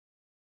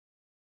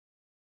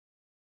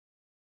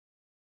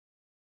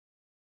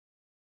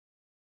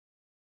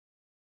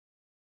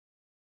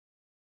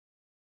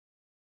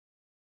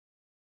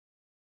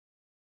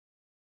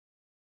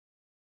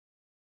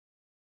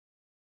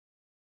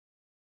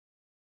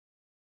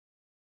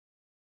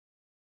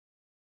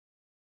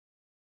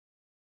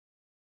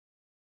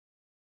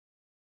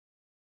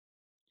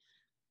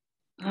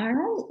All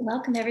right,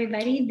 welcome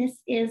everybody. This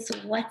is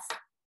What's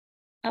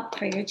Up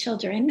for Your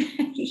Children.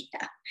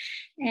 Yeah.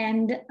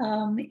 And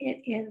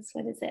it is,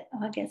 what is it,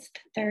 August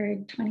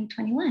 3rd,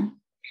 2021.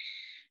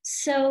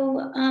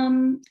 So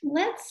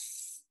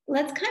let's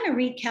kind of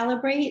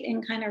recalibrate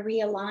and kind of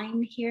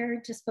realign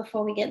here just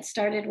before we get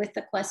started with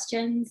the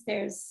questions.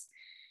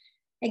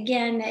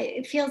 Again,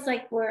 it feels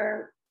like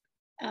we're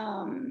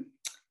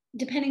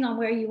depending on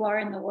where you are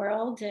in the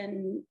world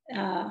and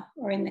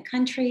or in the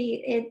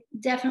country, it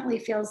definitely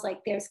feels like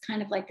there's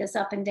kind of like this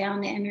up and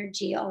down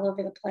energy all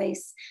over the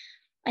place.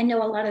 I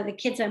know a lot of the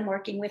kids I'm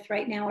working with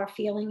right now are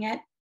feeling it.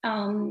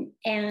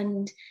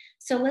 And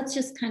so let's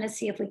just kind of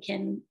see if we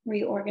can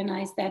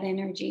reorganize that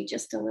energy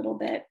just a little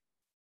bit.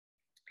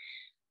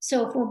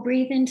 So if we'll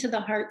breathe into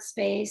the heart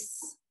space,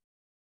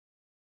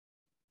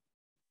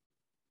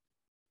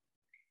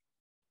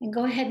 and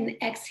go ahead and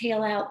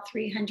exhale out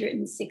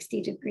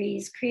 360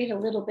 degrees. Create a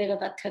little bit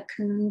of a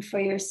cocoon for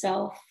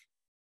yourself.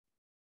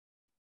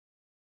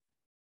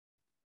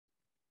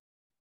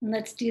 And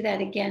let's do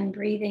that again,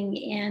 breathing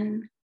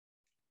in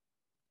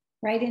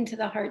right into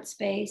the heart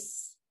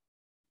space.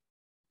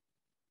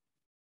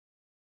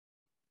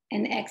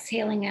 And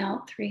exhaling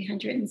out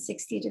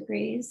 360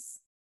 degrees.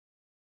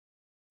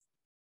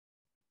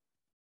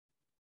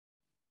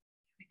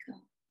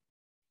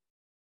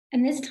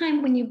 And this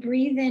time, when you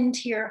breathe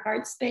into your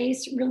heart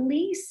space,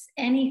 release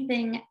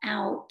anything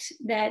out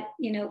that,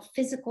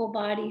 physical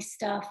body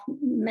stuff,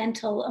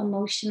 mental,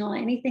 emotional,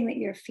 anything that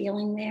you're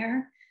feeling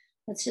there.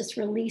 Let's just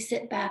release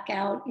it back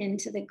out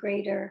into the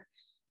greater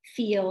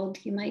field,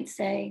 you might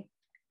say.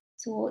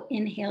 So we'll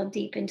inhale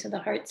deep into the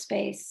heart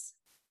space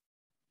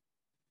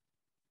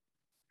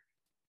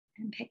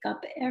and pick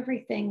up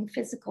everything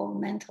physical,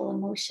 mental,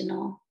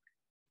 emotional,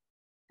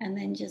 and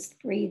then just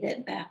breathe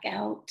it back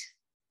out.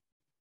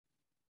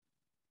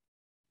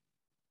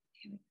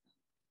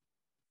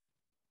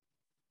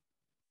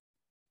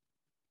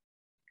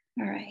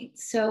 All right,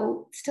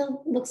 so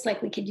still looks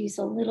like we could use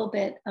a little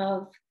bit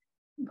of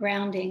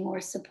grounding or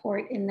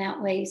support in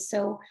that way.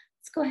 So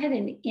let's go ahead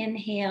and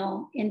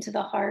inhale into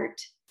the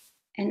heart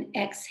and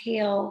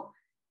exhale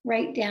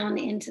right down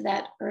into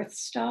that earth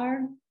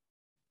star.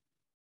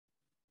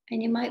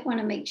 And you might want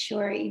to make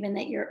sure even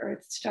that your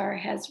earth star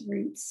has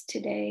roots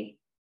today.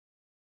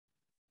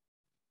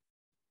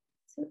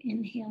 So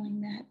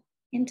inhaling that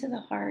into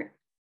the heart,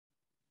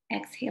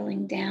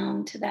 exhaling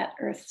down to that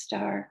earth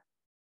star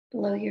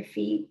below your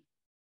feet.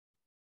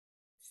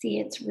 See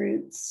its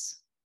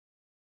roots.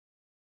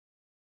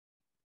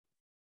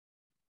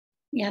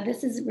 Yeah,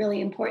 this is really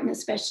important,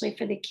 especially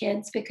for the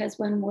kids, because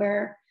when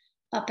we're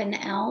up and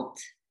out,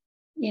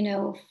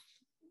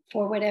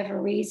 for whatever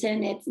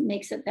reason, it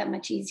makes it that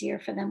much easier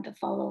for them to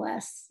follow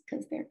us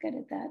because they're good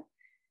at that.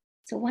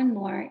 So one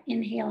more,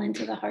 inhale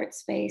into the heart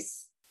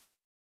space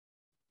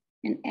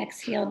and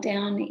exhale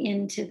down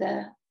into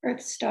the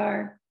earth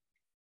star.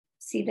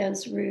 See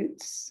those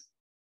roots.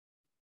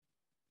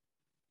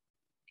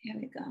 Here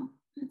we go.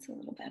 That's a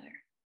little better.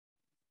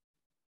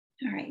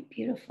 All right,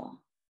 beautiful.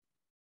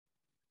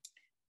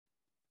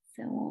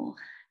 So we'll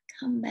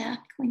come back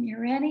when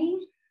you're ready.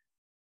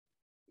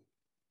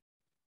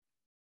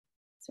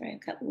 Sorry,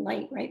 I've got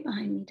light right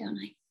behind me, don't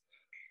I?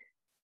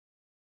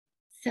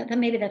 So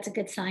maybe that's a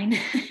good sign.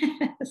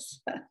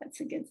 So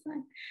that's a good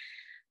sign.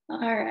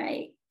 All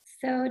right.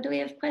 So do we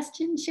have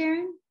questions,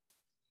 Sharon?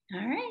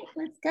 All right,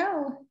 let's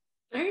go.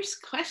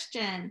 First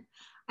question.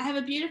 I have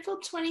a beautiful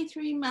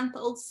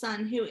 23-month-old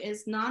son who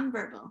is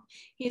nonverbal.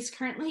 He is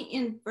currently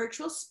in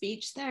virtual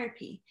speech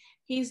therapy.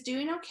 He's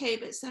doing okay,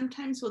 but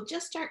sometimes will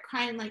just start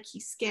crying like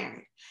he's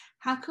scared.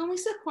 How can we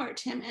support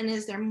him? And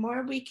is there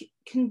more we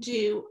can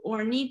do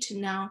or need to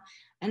know?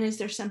 And is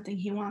there something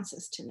he wants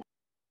us to know?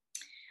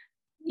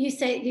 You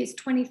say he's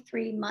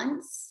 23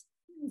 months?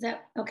 Is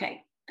that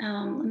okay?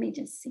 Let me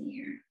just see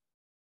here.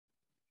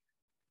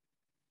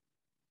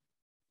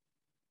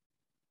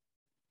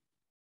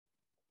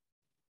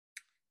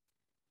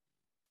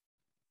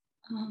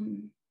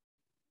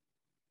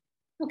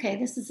 Okay,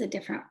 this is a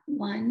different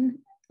one.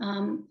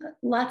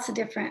 Lots of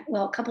different,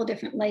 a couple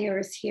different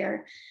layers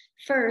here.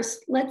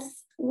 First,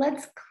 let's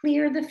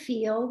clear the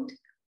field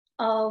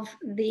of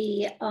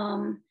the,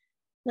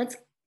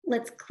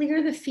 let's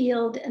clear the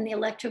field and the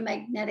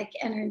electromagnetic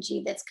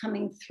energy that's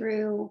coming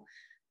through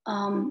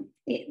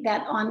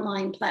that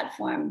online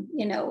platform,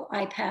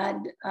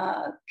 iPad,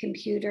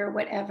 computer,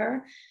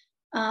 whatever.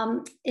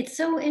 It's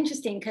so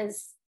interesting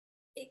because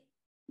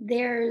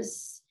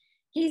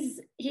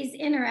he's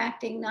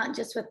interacting not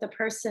just with the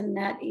person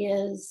that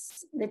is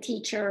the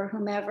teacher or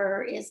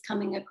whomever is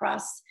coming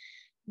across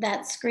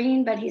that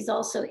screen, but he's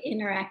also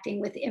interacting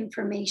with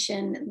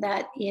information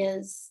that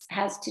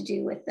has to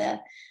do with the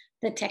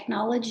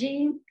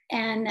technology.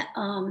 And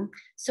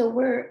so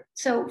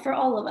for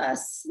all of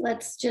us,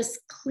 let's just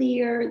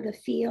clear the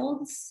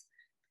fields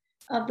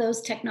of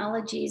those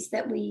technologies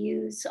that we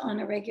use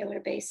on a regular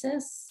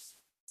basis.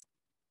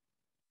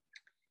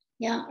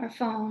 Yeah, our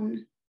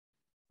phone,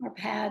 our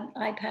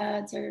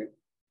iPads, or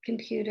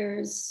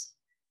computers.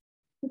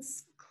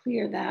 Let's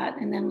clear that,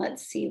 and then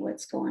let's see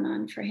what's going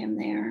on for him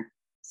there.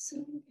 So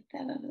get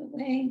that out of the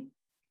way.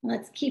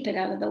 Let's keep it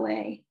out of the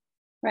way,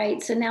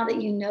 right? So now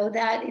that you know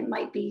that, it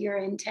might be your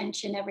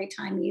intention every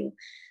time you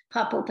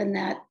pop open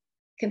that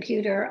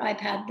computer,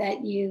 iPad,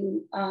 that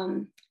you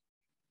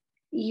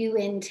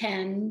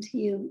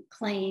you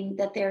claim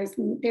that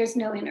there's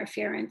no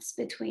interference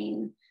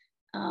between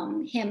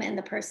him and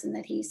the person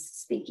that he's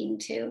speaking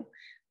to,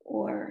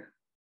 or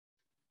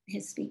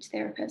his speech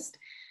therapist.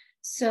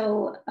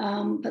 So,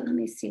 but let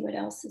me see what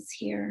else is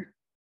here.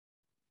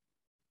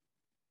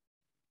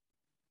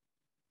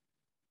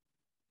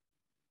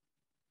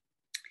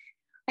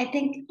 I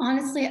think,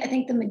 honestly, I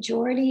think the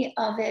majority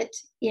of it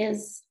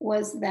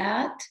was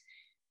that.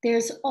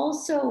 There's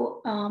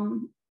also,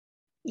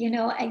 you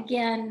know,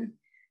 again,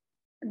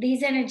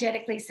 these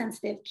energetically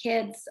sensitive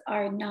kids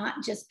are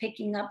not just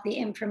picking up the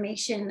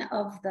information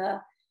of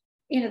the,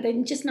 you know,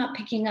 they're just not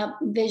picking up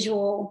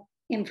visual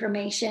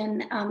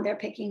information. They're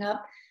picking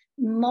up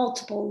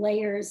multiple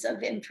layers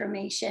of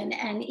information.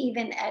 And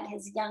even at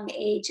his young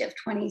age of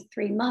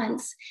 23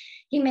 months,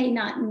 he may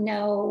not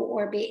know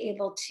or be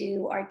able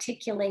to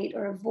articulate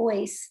or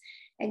voice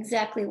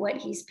exactly what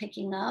he's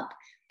picking up.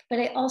 But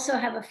I also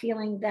have a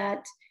feeling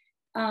that,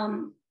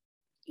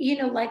 you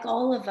know, like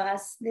all of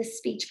us, this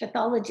speech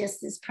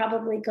pathologist is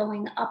probably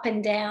going up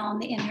and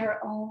down in her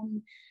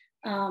own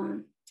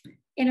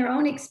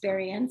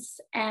experience.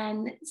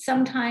 And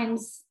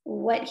sometimes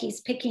what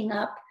he's picking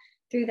up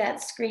through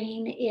that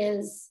screen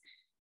is,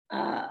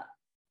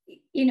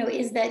 you know,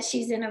 is that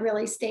she's in a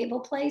really stable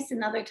place,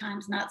 and other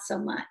times not so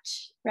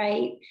much,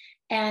 right?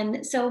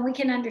 And so we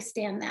can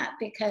understand that,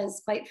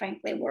 because quite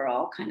frankly, we're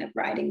all kind of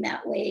riding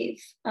that wave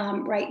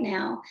right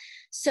now.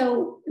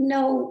 So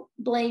no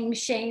blame,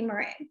 shame,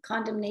 or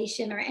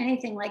condemnation or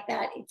anything like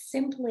that. It's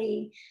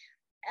simply,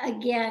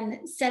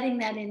 again, setting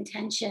that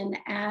intention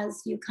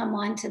as you come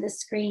onto the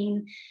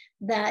screen,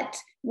 that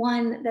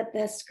one, that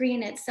the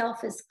screen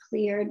itself is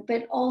cleared,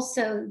 but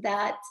also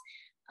that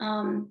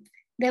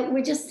that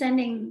we're just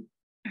sending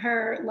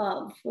her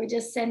love, we're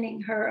just sending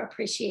her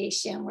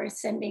appreciation, we're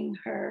sending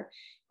her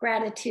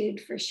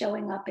gratitude for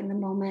showing up in the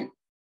moment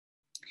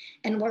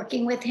and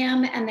working with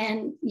him. And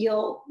then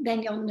you'll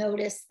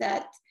notice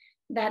that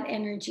that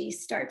energy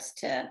starts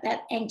to,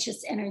 that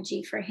anxious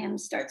energy for him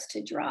starts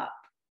to drop.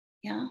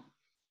 Yeah.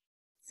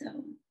 So I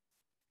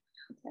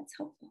hope that's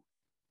helpful.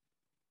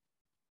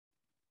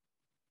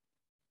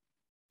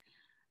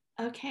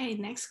 Okay,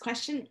 next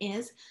question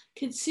is,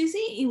 could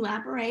Susie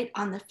elaborate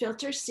on the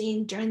filter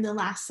seen during the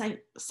last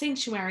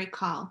sanctuary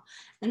call?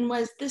 And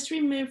was this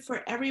removed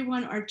for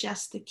everyone or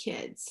just the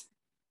kids?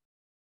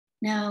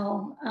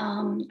 No,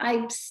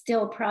 I'm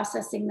still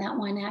processing that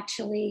one,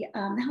 actually.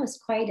 That was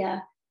quite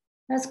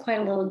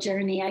a little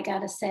journey, I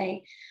gotta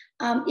say.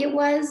 It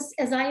was,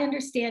 as I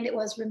understand, it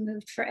was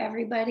removed for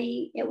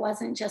everybody. It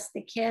wasn't just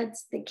the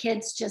kids. The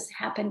kids just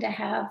happened to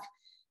have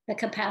the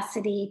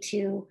capacity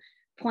to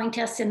point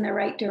us in the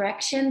right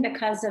direction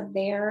because of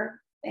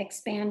their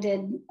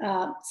expanded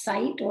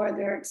sight, or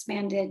their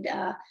expanded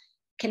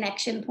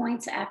connection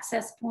points,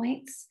 access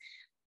points.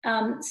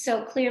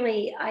 So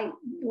clearly I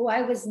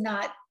was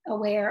not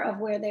aware of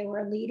where they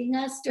were leading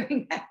us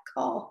during that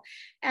call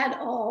at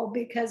all,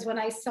 because when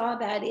I saw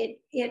that,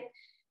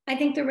 I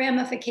think the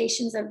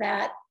ramifications of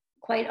that,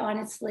 quite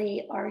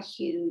honestly, are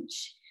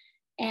huge,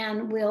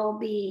 and we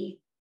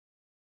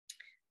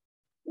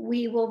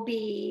will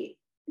be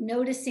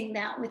noticing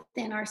that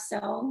within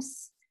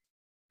ourselves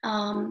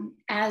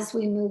as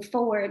we move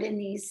forward in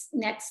these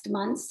next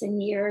months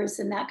and years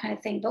and that kind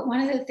of thing. But one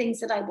of the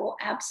things that I will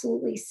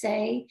absolutely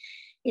say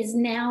is,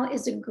 now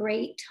is a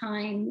great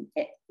time.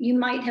 You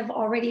might have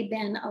already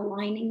been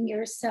aligning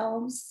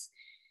yourselves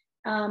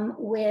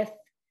with,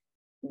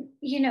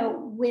 you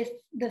know, with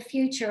the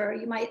future.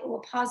 You might, a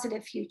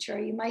positive future.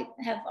 You might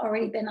have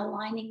already been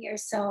aligning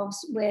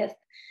yourselves with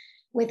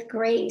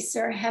grace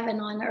or heaven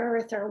on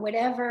earth, or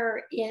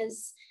whatever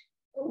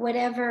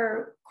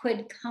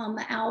could come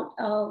out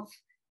of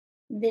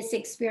this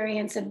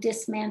experience of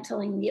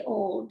dismantling the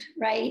old,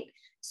 right?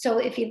 So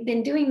if you've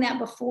been doing that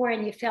before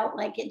and you felt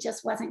like it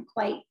just wasn't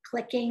quite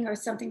clicking or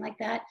something like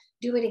that,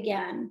 do it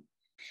again.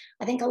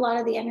 I think a lot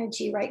of the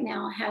energy right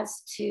now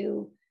has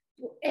to,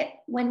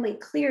 when we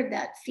cleared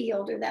that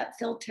field or that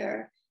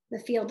filter, the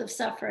field of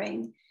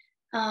suffering,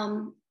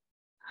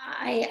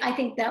 I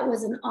think that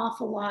was an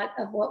awful lot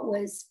of what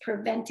was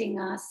preventing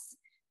us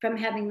from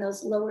having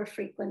those lower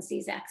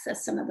frequencies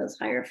access some of those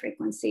higher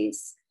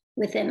frequencies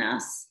within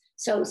us.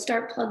 So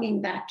start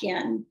plugging back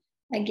in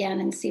again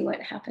and see what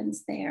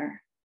happens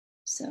there.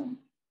 So.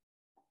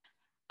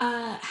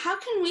 How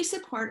can we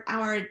support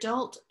our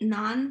adult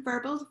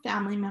nonverbal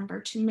family member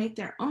to make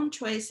their own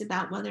choice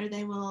about whether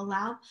they will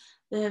allow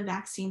the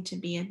vaccine to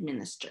be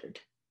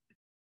administered?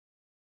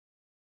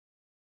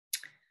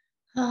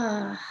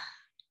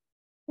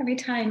 Every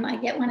time I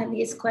get one of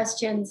these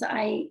questions,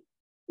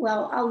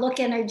 I'll look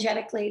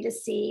energetically to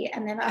see,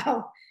 and then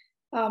I'll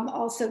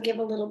also give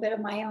a little bit of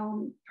my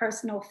own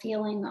personal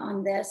feeling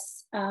on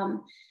this.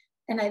 And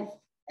I've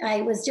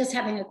I was just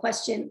having a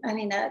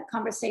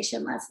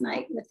conversation last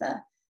night with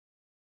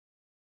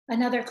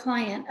another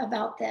client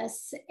about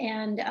this.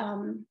 And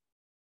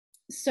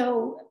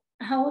so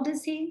how old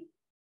is he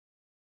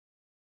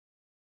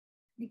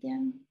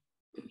again,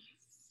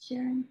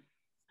 Sharon?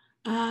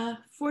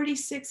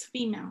 46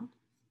 female.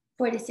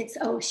 46,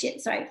 oh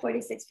shit, sorry,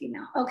 46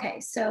 female. Okay,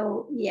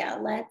 so yeah,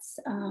 let's,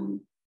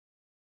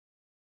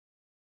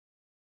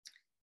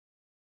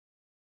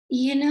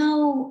 you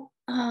know,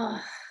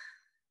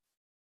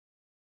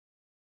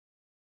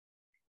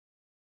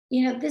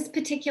 this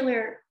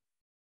particular,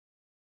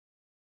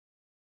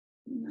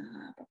 let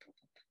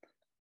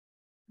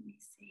me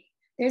see.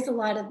 There's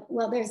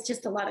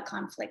just a lot of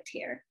conflict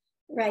here,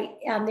 right?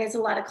 There's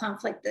a lot of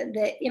conflict.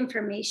 The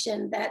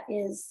information that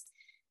is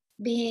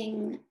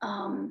being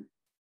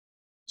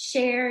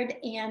shared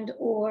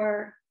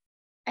or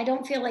I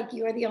don't feel like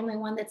you're the only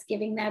one that's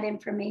giving that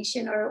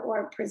information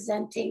or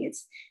presenting.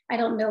 I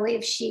don't know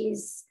if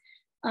she's,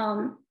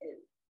 in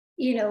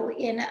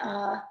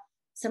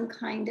some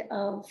kind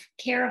of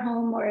care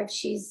home or if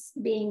she's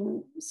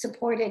being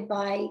supported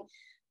by,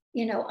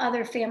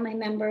 other family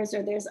members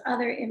or there's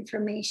other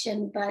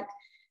information. But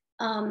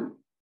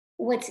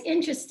what's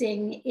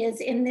interesting is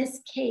in this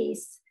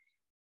case,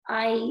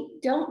 I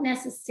don't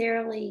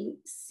necessarily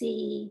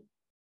see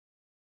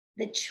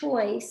the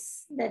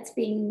choice that's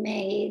being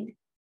made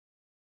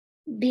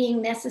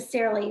being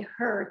necessarily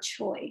her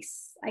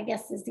choice, I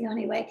guess is the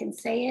only way I can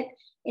say it.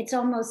 It's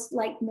almost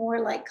like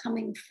more like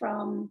coming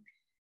from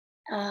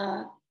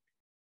a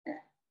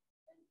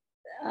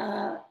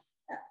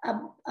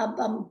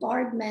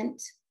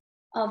bombardment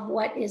of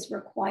what is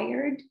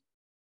required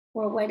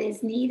or what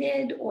is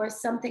needed or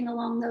something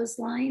along those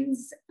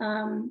lines.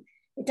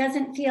 It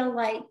doesn't feel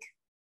like,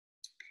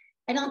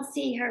 I don't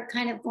see her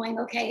kind of going,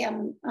 okay,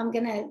 I'm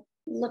gonna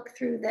look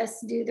through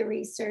this, do the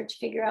research,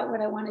 figure out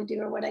what I want to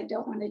do or what I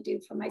don't want to do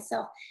for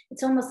myself.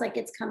 It's almost like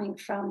it's coming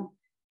from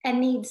and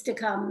needs to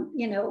come,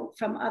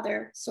 from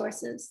other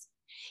sources.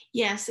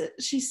 Yes,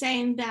 she's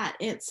saying that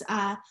it's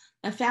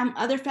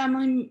other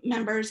family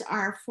members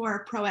are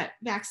for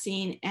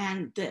pro-vaccine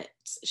and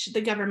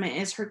the government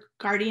is her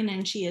guardian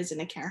and she is in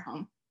a care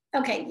home.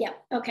 Okay, yeah,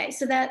 okay.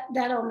 So that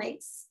all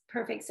makes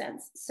perfect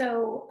sense.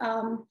 So,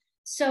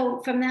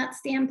 so from that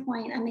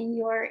standpoint, I mean,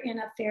 you're in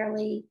a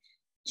fairly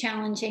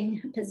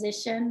challenging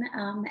position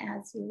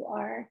as you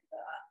are,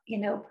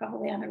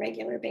 probably on a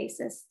regular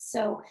basis.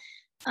 So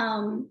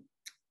I'll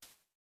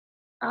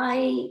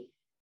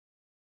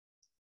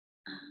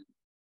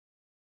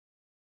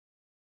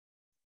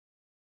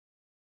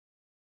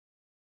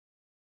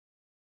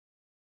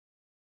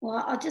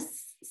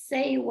just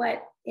say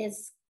what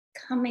is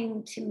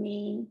coming to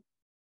me,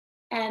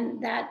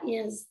 and that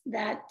is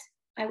that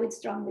I would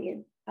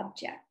strongly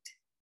object.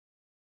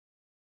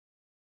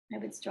 I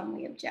would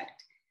strongly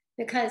object.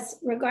 Because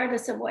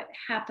regardless of what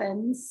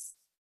happens,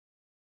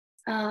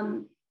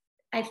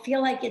 I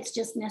feel like it's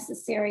just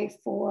necessary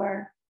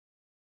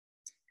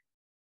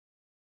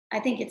I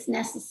think it's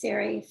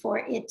necessary for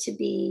it to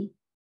be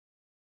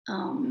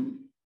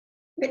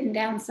written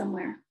down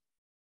somewhere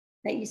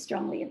that you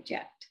strongly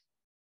object.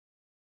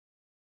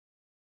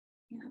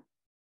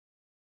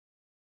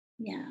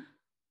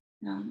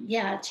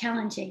 Yeah,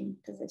 challenging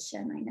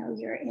position I know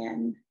you're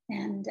in,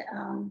 and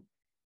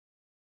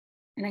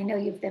I know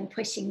you've been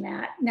pushing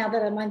that. Now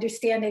that I'm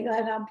understanding,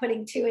 and I'm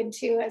putting 2 and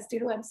 2 as to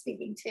who I'm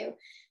speaking to,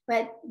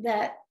 and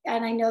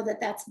I know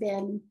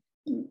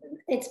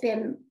it's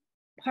been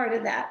part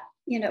of that,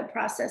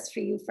 process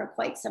for you for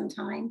quite some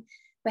time.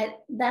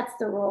 But that's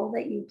the role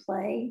that you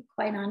play,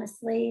 quite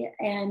honestly,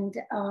 and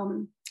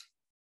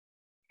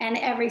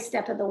every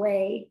step of the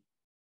way,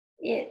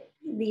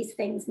 these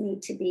things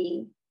need to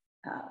be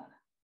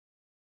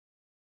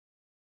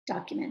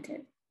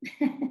documented.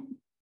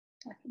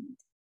 Documented.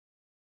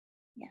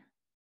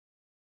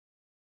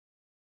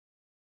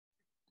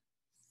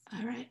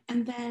 All right,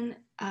 and then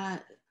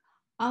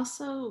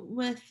also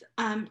with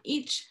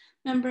each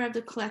member of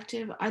the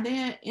collective, are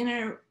they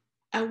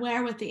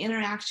aware with the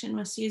interaction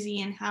with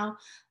Susie and how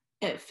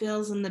it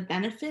feels and the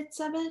benefits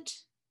of it?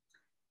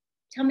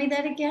 Tell me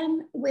that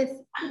again,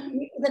 with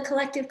the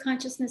collective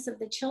consciousness of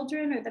the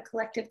children or the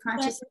collective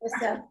consciousness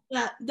of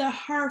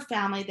her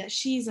family that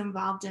she's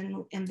involved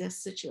in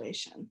this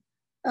situation.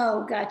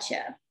 Oh,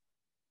 gotcha.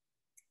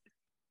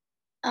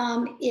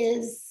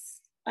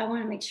 I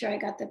want to make sure I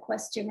got the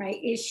question right.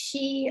 Is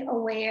she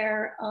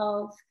aware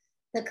of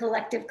the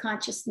collective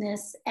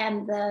consciousness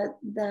and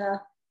the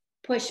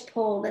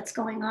push-pull that's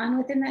going on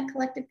within that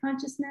collective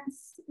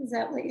consciousness? Is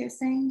that what you're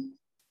saying?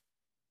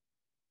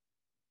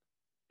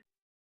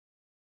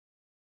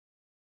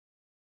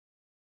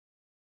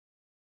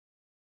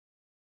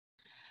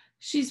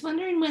 She's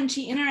wondering, when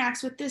she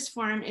interacts with this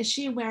form, is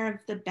she aware of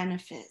the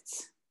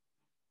benefits?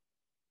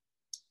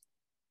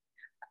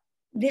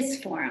 This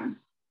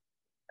forum.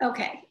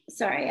 Okay,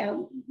 sorry, I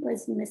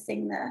was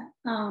missing the,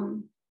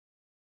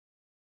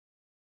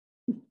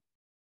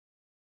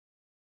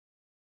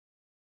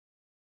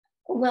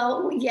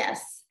 well,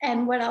 yes.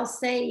 And what I'll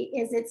say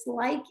is it's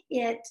like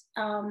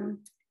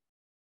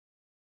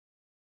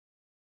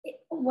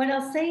what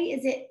I'll say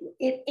is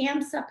it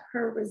amps up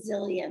her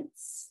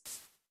resilience.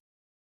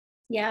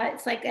 Yeah,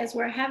 it's like as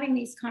we're having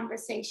these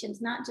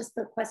conversations, not just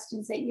the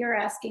questions that you're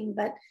asking,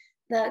 but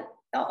the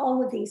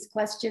all of these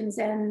questions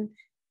and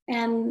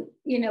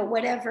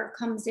whatever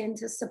comes in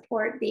to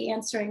support the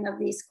answering of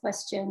these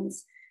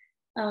questions,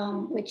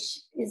 which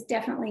is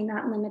definitely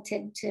not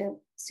limited to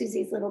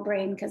Susie's little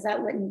brain, because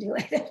that wouldn't do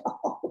it at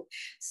all.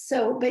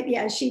 So, but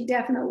yeah, she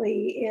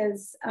definitely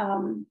is.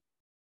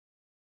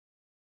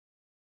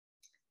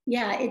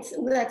 Yeah,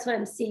 that's what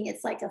I'm seeing.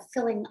 It's like a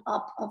filling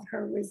up of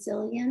her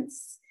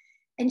resilience.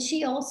 And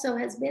she also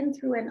has been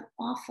through an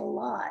awful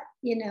lot,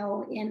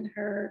 in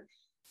her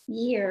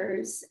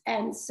years.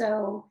 And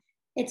so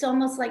it's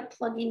almost like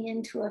plugging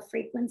into a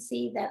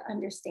frequency that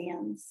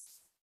understands,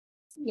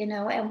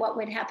 and what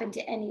would happen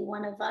to any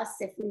one of us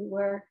if we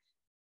were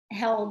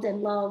held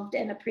and loved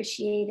and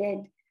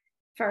appreciated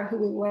for who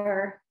we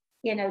were,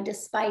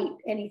 despite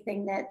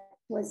anything that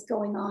was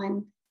going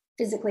on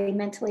physically,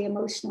 mentally,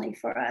 emotionally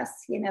for us.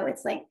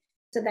 It's like,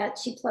 so that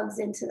she plugs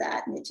into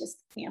that and it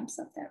just amps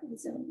up that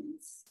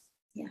resilience.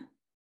 Yeah.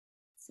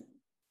 So.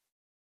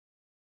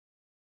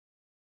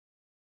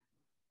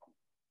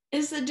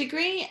 Is the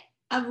degree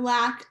of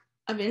lack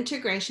of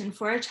integration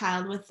for a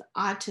child with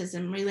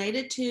autism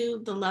related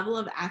to the level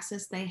of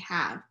access they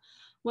have?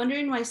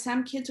 Wondering why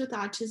some kids with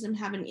autism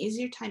have an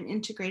easier time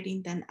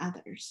integrating than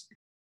others.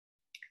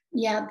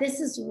 Yeah, this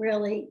is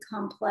really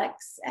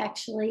complex,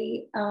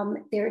 actually.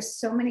 There's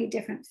so many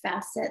different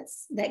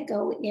facets that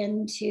go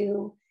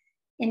into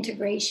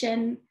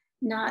integration,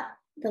 not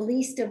the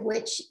least of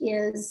which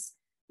is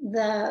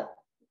the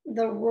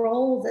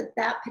role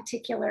that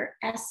particular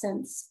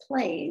essence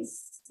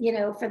plays,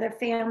 for their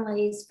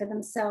families, for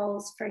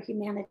themselves, for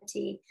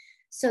humanity.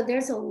 So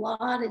there's a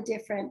lot of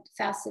different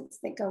facets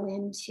that go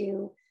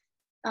into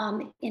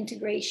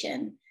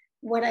integration.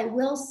 What I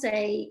will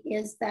say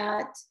is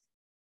that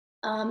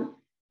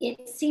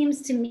it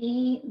seems to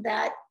me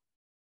that,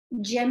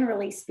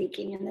 generally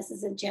speaking, and this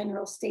is a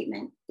general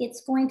statement,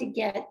 it's going to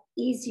get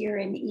easier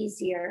and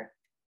easier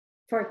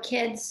for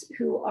kids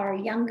who are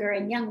younger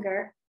and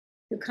younger,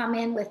 who come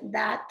in with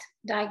that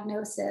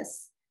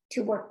diagnosis,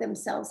 to work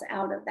themselves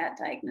out of that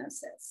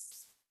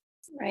diagnosis,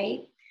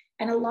 right?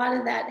 And a lot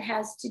of that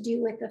has to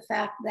do with the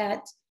fact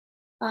that,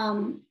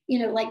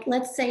 like,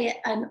 let's say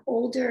an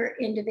older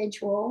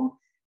individual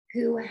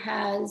who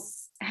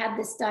has had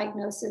this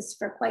diagnosis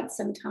for quite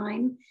some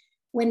time,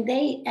 when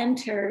they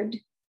entered,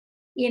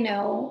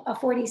 a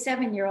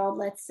 47-year-old,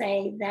 let's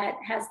say, that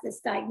has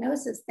this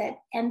diagnosis, that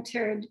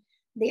entered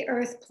the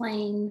earth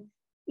plane,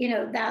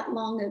 that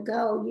long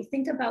ago, you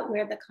think about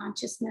where the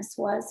consciousness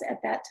was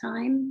at that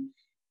time.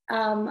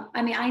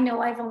 I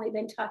know I've only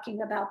been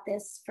talking about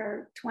this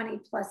for 20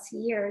 plus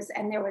years,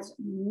 and there was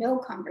no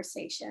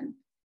conversation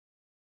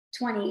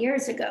 20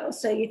 years ago.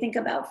 So you think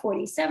about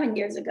 47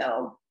 years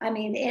ago,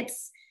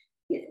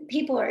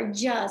 people are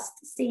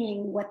just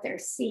seeing what they're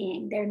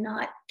seeing. They're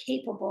not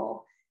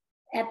capable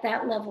at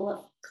that level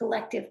of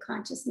collective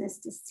consciousness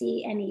to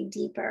see any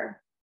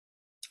deeper.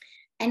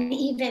 And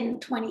even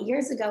 20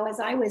 years ago, as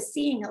I was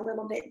seeing a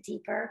little bit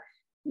deeper,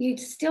 you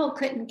still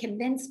couldn't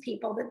convince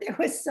people that there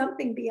was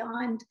something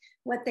beyond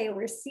what they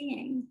were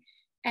seeing.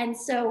 And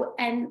so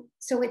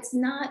it's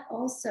not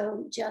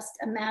also just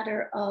a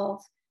matter of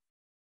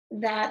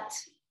that,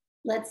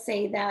 let's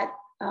say, that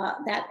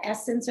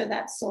essence or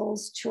that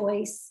soul's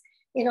choice.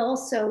 It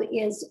also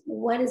is,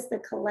 what is the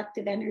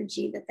collective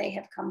energy that they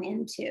have come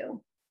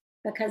into?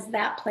 Because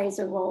that plays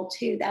a role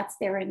too. That's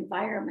their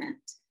environment.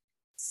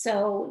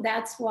 So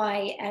that's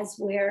why, as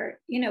we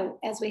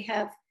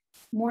have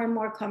more and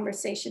more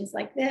conversations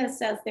like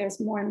this, as there's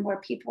more and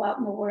more people out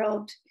in the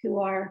world who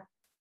are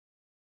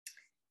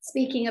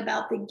speaking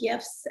about the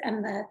gifts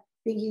and the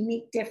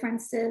unique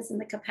differences and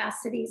the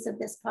capacities of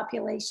this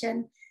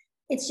population,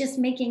 it's just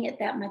making it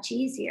that much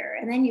easier.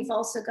 And then you've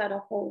also got a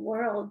whole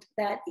world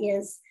that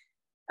is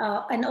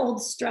an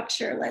old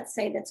structure, let's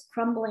say, that's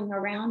crumbling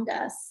around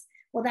us.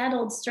 Well, that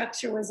old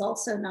structure was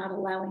also not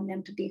allowing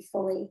them to be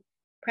fully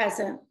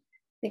present,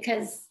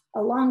 because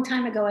a long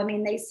time ago,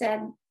 they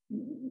said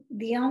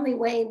the only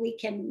way we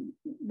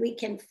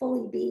can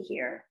fully be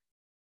here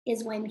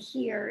is when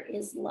here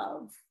is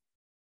love.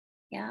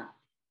 Yeah.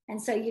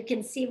 And so you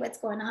can see what's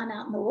going on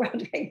out in the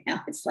world right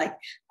now. It's like,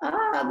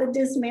 the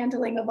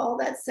dismantling of all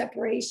that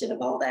separation,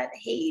 of all that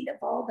hate, of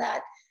all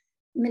that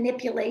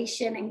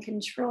manipulation and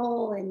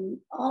control and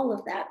all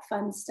of that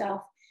fun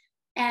stuff.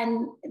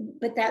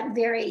 But that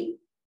very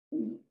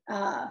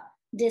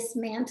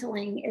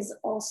dismantling is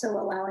also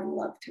allowing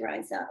love to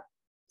rise up.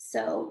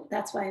 So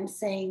that's why I'm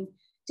saying,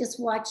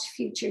 just watch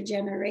future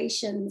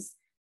generations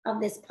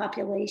of this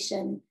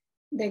population.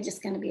 They're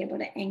just going to be able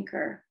to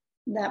anchor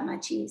that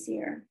much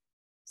easier.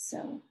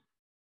 So.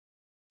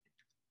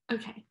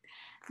 Okay.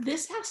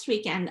 This past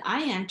weekend,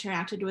 I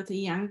interacted with a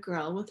young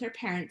girl with her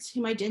parents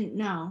whom I didn't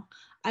know.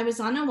 I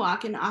was on a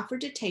walk and offered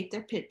to take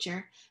their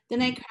picture.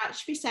 Then I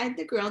crouched beside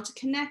the girl to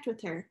connect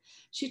with her.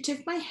 She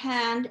took my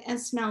hand and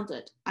smelled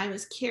it. I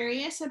was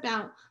curious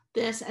about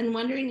this and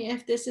wondering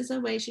if this is a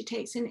way she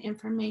takes in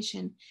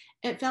information.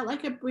 It felt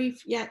like a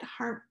brief yet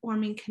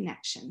heartwarming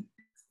connection.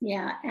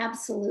 Yeah,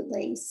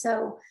 absolutely.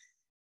 So,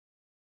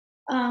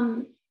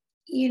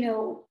 you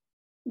know,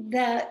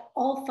 that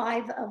all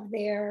 5 of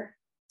their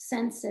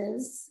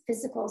senses,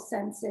 physical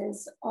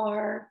senses,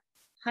 are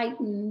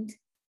heightened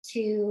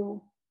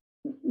to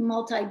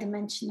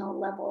multidimensional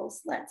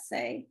levels, let's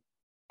say.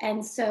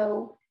 And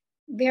so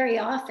very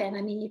often,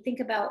 I mean, you think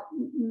about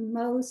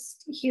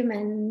most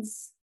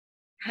humans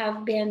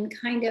have been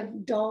kind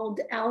of dulled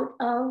out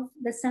of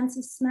the sense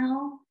of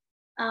smell.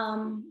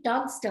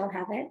 Dogs still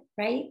have it,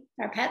 right?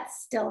 Our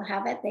pets still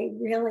have it. They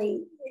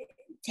really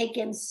take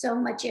in so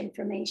much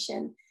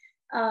information.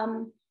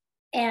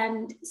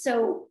 And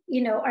so,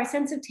 you know, our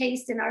sense of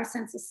taste and our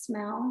sense of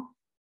smell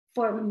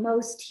for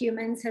most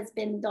humans has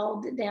been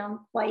dulled down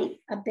quite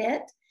a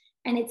bit.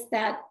 And it's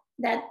that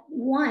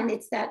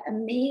it's that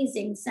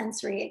amazing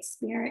sensory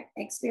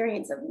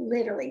experience of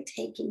literally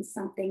taking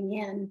something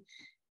in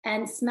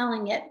and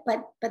smelling it.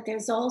 But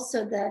there's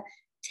also the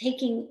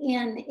taking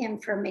in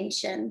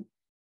information.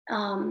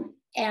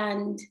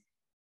 And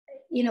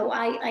you know,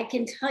 I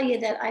can tell you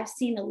that I've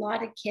seen a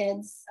lot of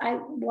kids. I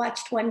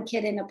watched one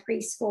kid in a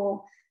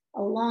preschool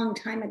a long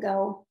time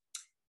ago.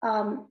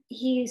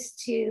 He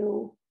used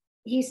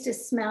to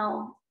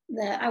smell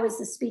I was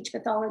the speech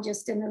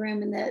pathologist in the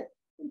room, and the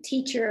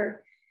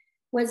teacher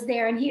was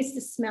there, and he used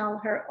to smell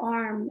her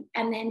arm,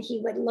 and then he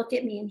would look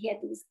at me, and he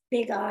had these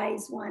big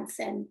eyes once,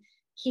 and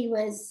he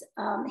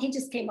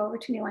just came over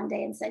to me one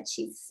day and said,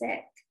 "She's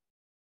sick."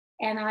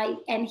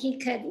 And he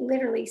could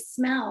literally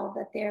smell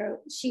that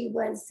she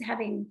was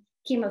having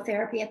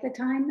chemotherapy at the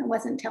time and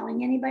wasn't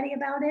telling anybody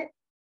about it.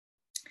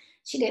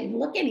 She didn't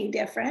look any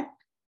different,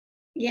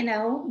 you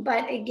know,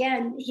 but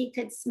again, he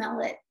could smell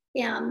it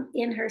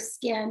in her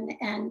skin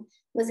and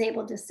was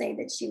able to say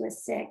that she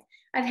was sick.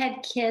 I've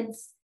had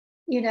kids,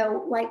 you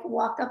know, like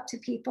walk up to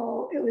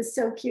people. It was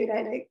so cute. I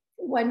had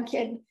one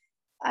kid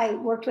I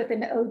worked with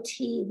an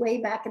OT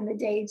way back in the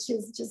day. She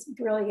was just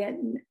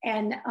brilliant.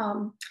 And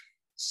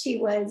she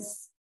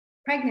was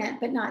pregnant,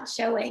 but not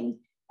showing.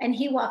 And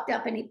he walked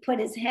up and he put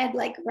his head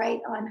like right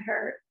on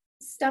her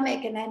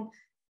stomach and then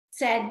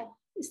said,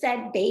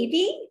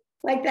 "Baby,"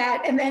 like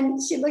that. And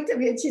then she looked at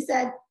me and she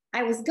said,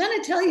 "I was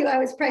going to tell you I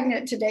was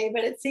pregnant today,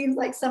 but it seems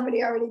like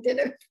somebody already did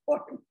it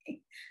for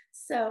me."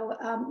 So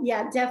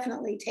yeah,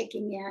 definitely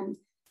taking in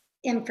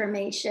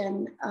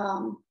information.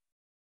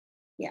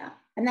 Yeah.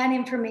 And that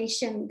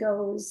information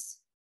goes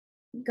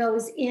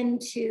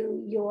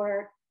into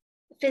your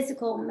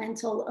physical,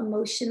 mental,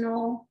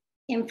 emotional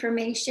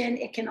information.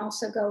 It can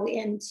also go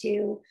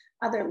into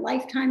other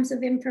lifetimes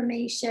of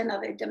information,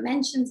 other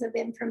dimensions of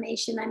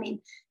information. I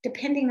mean,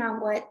 depending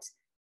on what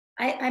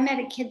I met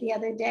a kid the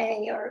other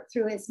day, or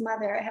through his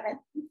mother. I haven't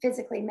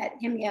physically met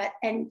him yet.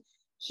 And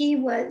she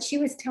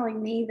was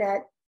telling me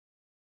that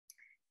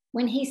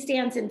when he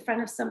stands in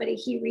front of somebody,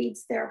 he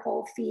reads their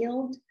whole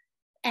field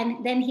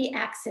and then he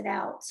acts it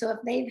out. So if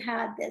they've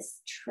had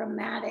this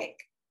traumatic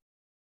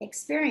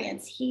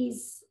experience,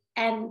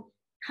 and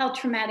how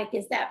traumatic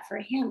is that for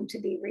him to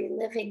be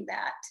reliving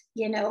that,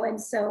 you know? And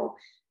so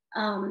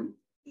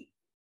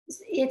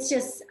it's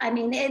just, I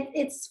mean,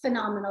 it's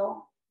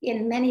phenomenal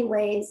in many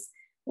ways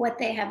what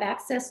they have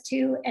access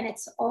to. And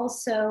it's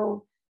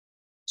also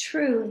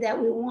true that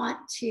we want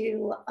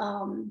to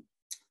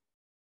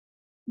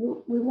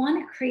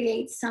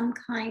create some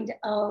kind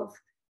of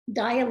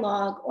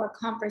dialogue or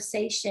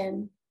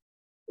conversation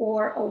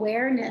or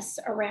awareness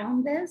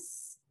around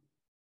this,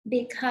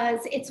 because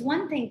it's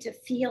one thing to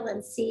feel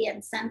and see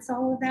and sense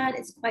all of that.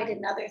 It's quite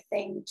another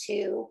thing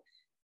to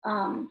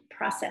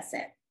process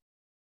it.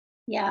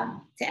 Yeah,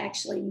 to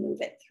actually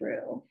move it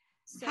through.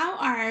 So, how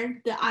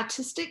are the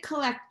Autistic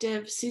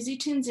Collective Susie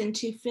Tunes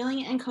Into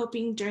feeling and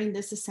coping during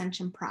this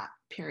ascension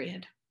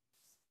period?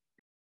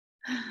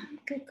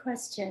 Good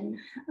question.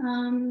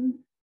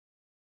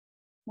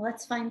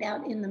 Let's find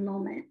out in the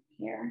moment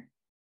here.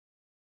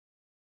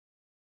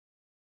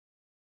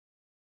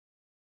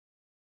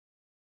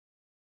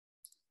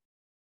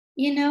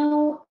 You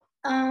know,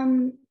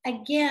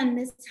 again,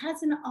 this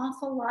has an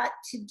awful lot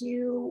to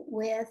do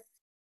with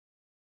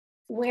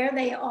where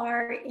they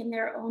are in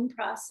their own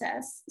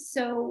process.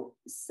 So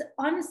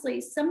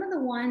honestly, some of the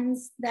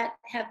ones that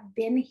have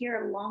been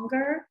here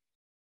longer,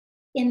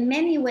 in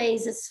many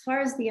ways, as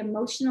far as the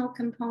emotional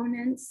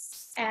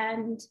components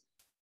and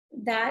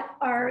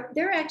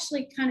they're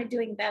actually kind of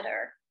doing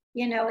better.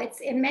 You know, it's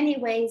in many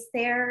ways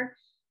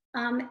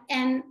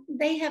and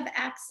they have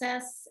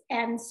access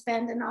and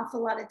spend an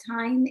awful lot of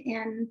time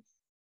in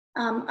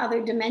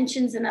other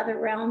dimensions and other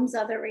realms,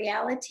 other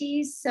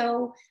realities.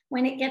 So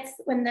when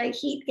the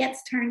heat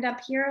gets turned up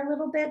here a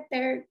little bit,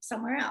 they're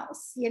somewhere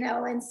else, you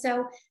know. And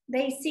so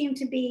they seem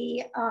to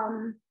be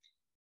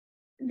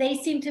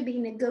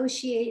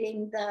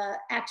negotiating the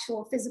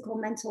actual physical,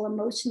 mental,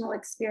 emotional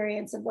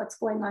experience of what's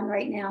going on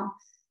right now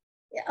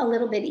a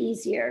little bit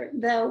easier.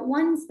 The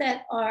ones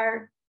that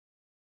are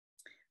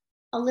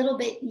a little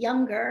bit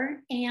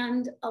younger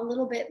and a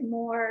little bit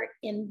more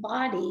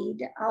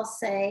embodied, I'll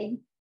say,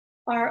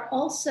 are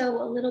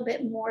also a little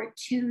bit more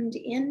tuned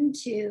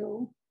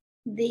into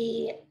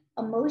the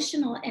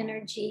emotional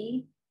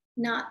energy,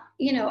 not,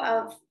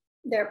 of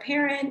their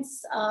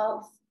parents,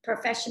 of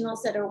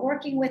professionals that are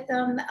working with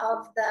them,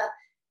 of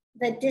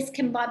the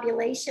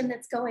discombobulation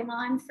that's going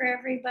on for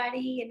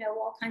everybody.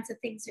 All kinds of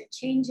things are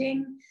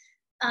changing.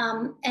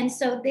 And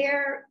so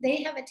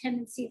they have a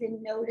tendency to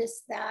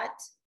notice that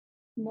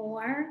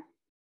more.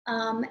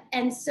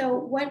 And so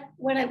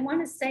what I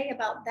want to say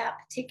about that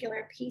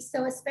particular piece,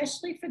 though,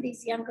 especially for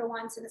these younger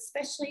ones, and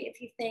especially if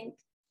you think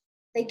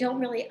they don't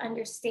really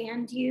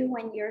understand you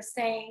when you're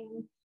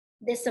saying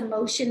this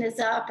emotion is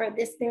up, or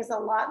there's a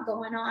lot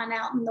going on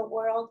out in the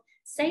world,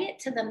 say it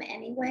to them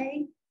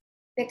anyway,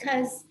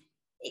 because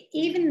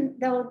even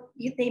though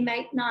they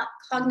might not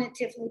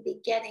cognitively be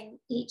getting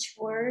each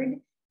word,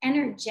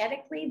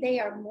 energetically, they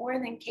are more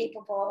than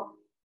capable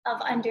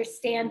of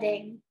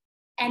understanding.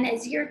 And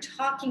as you're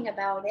talking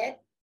about it,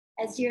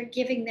 as you're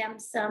giving them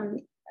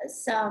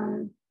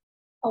some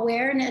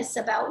awareness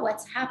about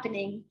what's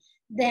happening,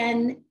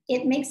 then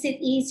it makes it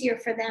easier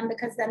for them,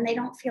 because then they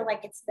don't feel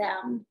like it's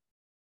them.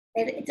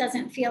 It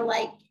doesn't feel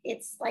like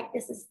it's like,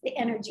 this is the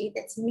energy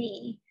that's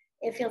me.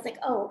 It feels like,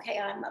 oh, okay,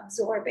 I'm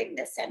absorbing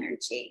this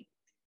energy.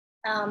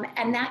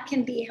 And that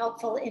can be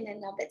helpful in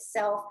and of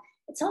itself.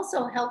 It's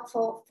also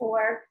helpful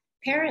for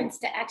parents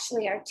to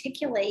actually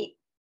articulate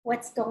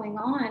what's going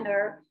on,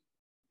 or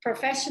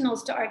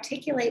professionals to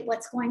articulate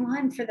what's going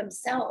on for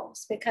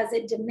themselves, because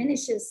it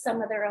diminishes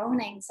some of their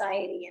own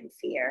anxiety and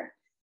fear,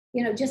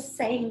 just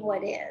saying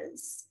what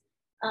is.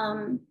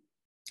 And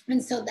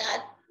so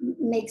that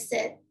makes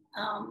it,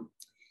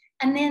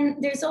 and then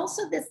there's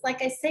also this,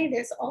 like I say,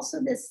 there's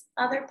also this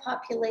other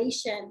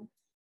population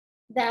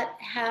that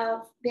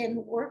have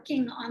been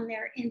working on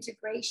their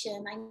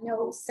integration. I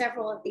know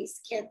several of these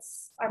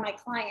kids are my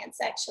clients,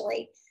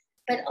 actually,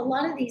 but a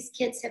lot of these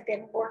kids have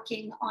been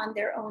working on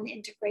their own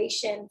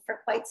integration for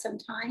quite some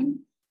time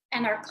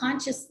and are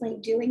consciously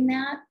doing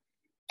that.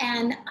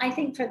 And I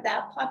think for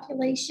that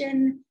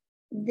population,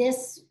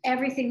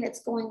 everything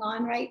that's going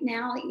on right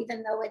now,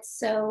 even though it's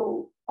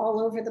so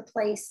all over the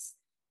place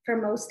for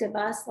most of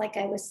us, like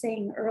I was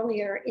saying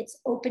earlier, it's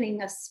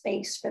opening a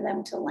space for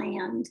them to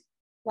land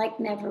like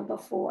never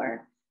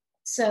before.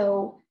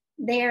 So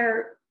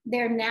they're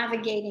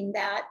navigating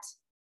that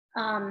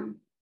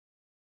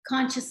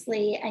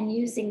consciously and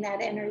using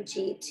that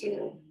energy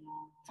to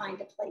find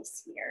a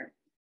place here.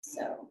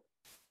 So,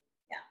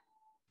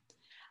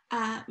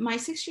 yeah. My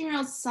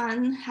 16-year-old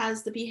son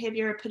has the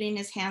behavior of putting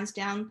his hands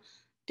down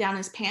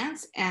his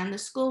pants, and the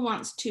school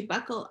wants to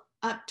buckle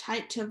up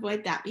tight to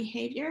avoid that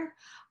behavior.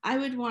 I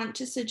would want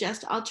to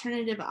suggest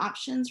alternative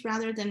options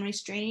rather than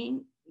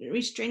restraining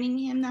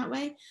him that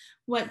way.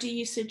 What do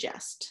you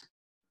suggest?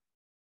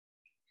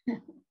 I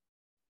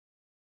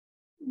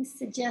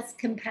suggest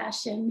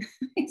compassion.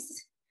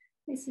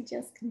 I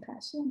suggest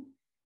compassion.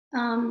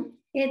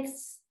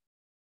 It's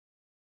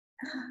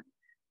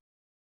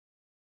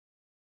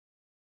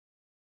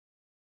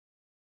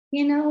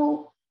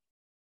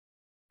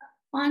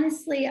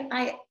honestly,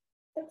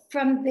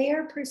 from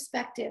their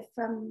perspective,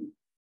 I'm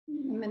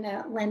going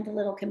to lend a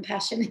little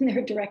compassion in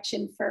their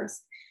direction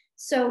first.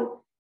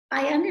 So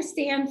I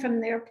understand from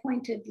their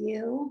point of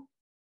view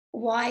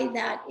why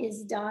that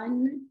is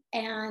done.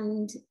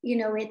 And,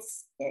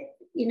 it's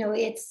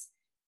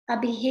a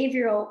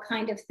behavioral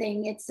kind of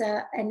thing. It's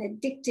an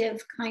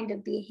addictive kind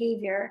of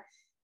behavior.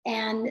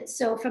 And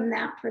so from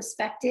that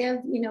perspective,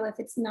 if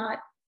it's not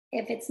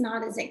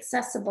as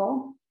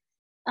accessible,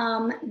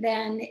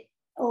 then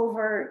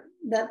over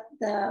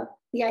the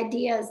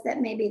idea is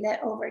that maybe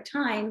that over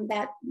time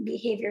that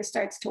behavior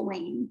starts to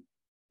wane,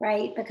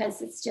 right?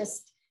 Because it's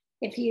just,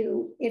 if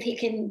he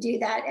can do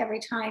that every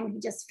time he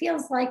just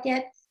feels like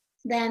it,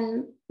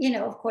 then,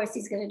 of course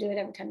he's going to do it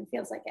every time he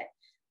feels like it.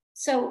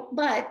 So,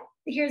 but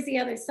here's the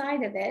other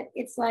side of it.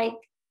 It's like,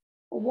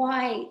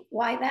 why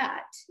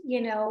that?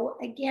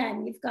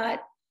 Again, you've got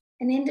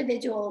an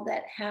individual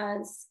that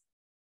has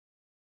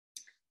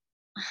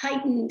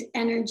heightened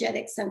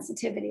energetic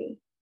sensitivity.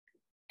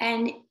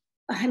 And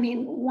I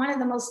mean, one of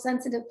the most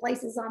sensitive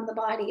places on the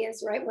body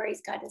is right where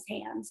he's got his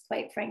hands,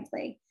 quite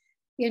frankly,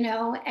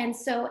 and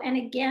so, and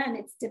again,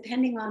 it's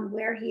depending on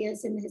where he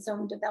is in his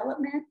own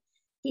development.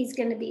 He's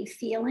going to be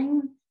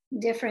feeling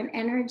different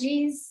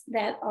energies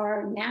that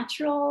are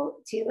natural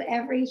to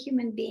every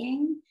human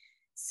being.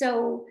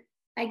 So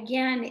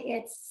again,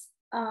 it's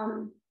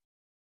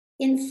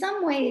in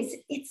some ways,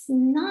 it's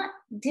not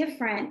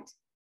different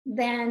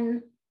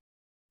than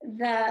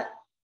the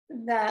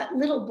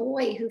little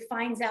boy who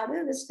finds out,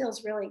 oh, this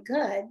feels really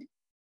good,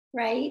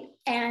 right?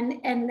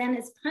 And then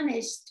is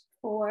punished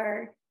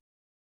for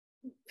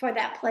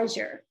that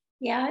pleasure.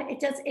 Yeah,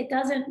 it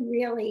doesn't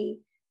really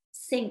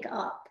sync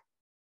up.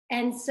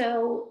 And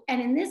so,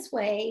 and in this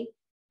way,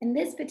 in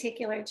this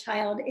particular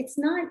child, it's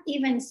not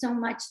even so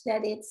much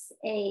that it's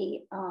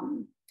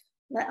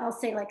I'll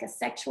say like a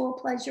sexual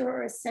pleasure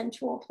or a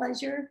sensual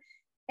pleasure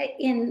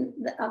in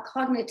a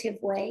cognitive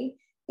way.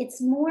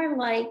 It's more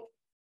like,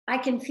 I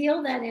can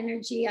feel that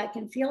energy. I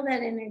can feel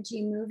that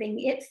energy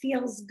moving. It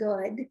feels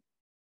good,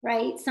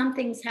 right?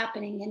 Something's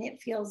happening and it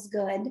feels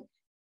good.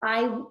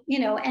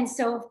 And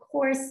so of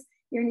course,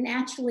 you're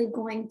naturally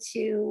going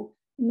to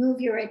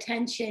move your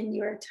attention,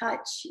 your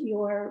touch,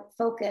 your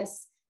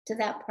focus to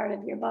that part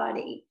of your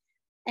body.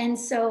 And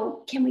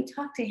so, can we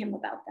talk to him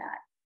about that?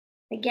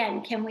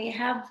 Again, can we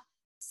have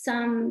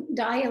some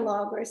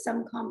dialogue or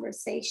some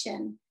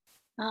conversation?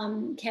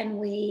 Can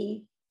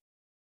we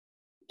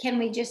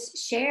just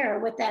share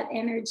what that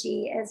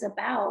energy is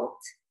about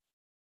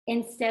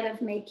instead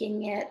of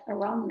making it a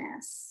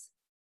wrongness?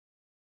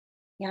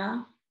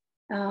 Yeah.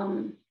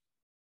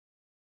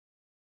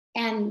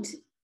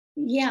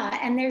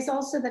 And there's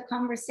also the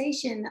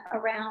conversation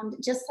around,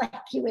 just like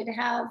you would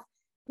have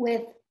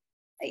with,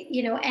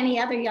 any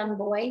other young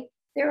boy,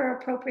 there are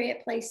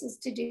appropriate places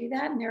to do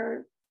that. And there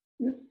are,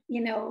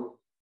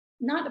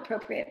 not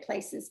appropriate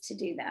places to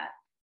do that.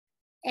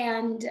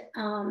 And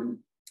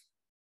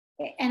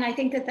I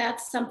think that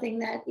that's something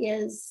that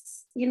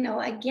is,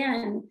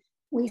 again,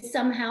 we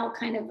somehow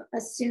kind of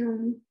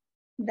assume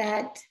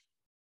that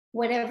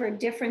whatever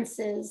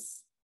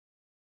differences,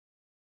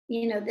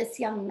 this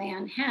young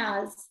man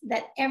has,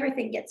 that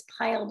everything gets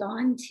piled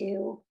on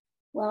to,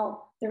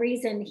 well, the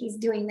reason he's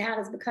doing that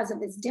is because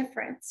of his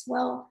difference.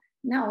 Well,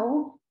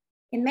 no,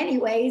 in many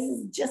ways,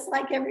 is just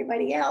like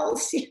everybody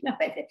else.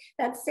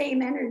 That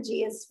same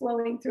energy is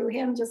flowing through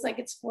him, just like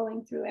it's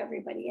flowing through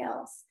everybody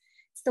else.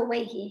 It's the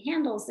way he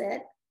handles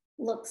it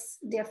looks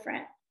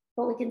different,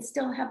 but we can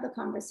still have the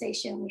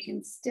conversation. We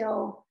can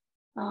still,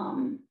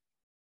 I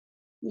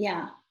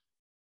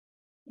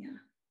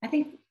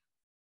think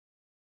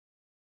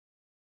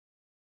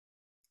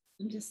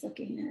I'm just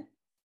looking at,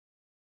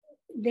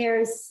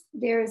 there's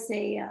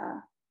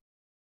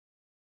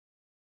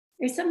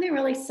something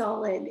really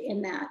solid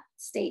in that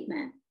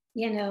statement,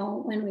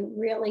 when we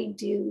really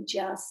do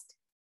just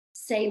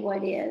say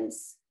what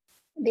is.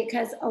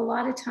 Because a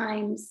lot of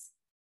times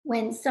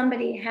when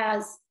somebody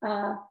has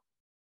a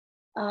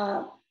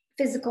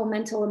physical,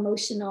 mental,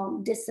 emotional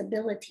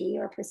disability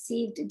or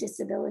perceived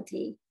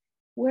disability,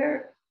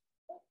 we're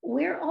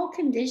all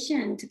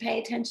conditioned to pay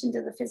attention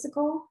to the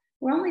physical.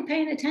 We're only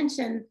paying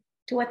attention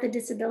to what the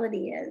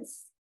disability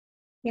is.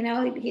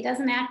 He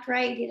doesn't act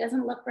right, he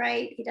doesn't look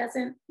right, he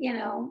doesn't,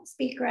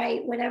 speak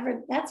right,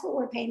 whatever. That's what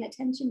we're paying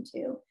attention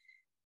to.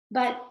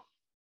 But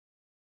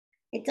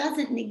it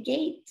doesn't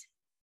negate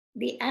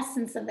the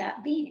essence of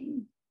that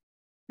being,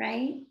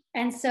 right?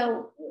 And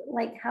so,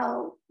 like,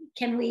 how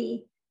can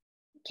we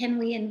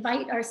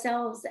invite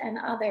ourselves and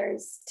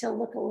others to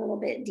look a little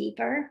bit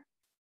deeper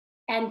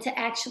and to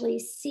actually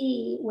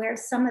see where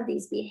some of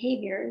these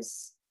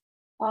behaviors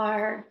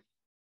are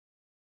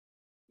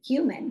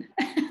human?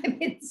 I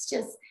mean,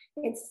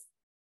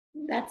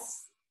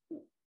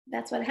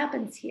 that's what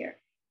happens here.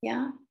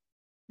 Yeah.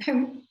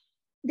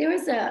 There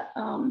was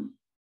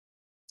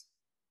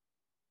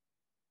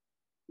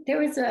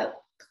a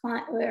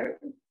client where,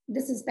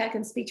 this is back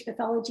in speech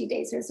pathology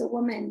days, there's a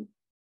woman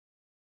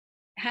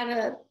had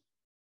a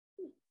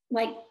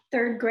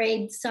third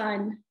grade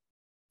son,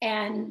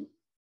 and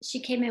she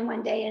came in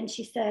one day and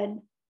she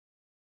said,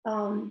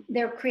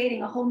 they're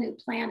creating a whole new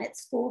plan at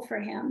school for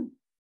him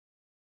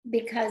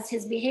because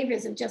his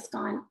behaviors have just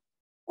gone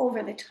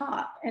over the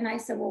top. And I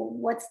said, well,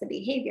 what's the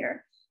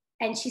behavior?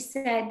 And she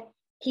said,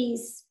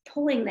 he's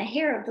pulling the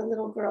hair of the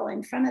little girl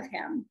in front of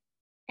him.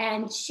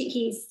 And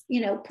he's,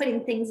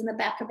 putting things in the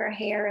back of her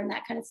hair and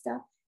that kind of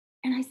stuff.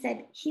 And I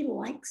said, he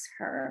likes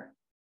her.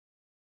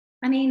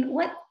 I mean,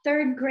 what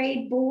third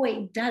grade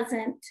boy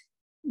doesn't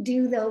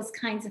do those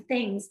kinds of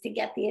things to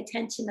get the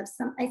attention of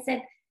some? I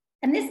said,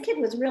 and this kid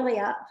was really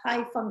a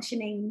high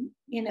functioning,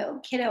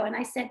 kiddo. And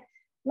I said,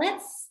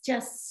 let's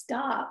just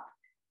stop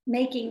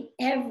making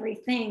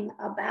everything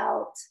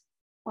about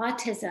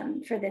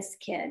autism for this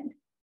kid.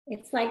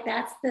 It's like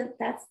that's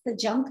the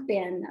junk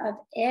bin of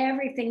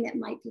everything that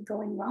might be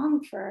going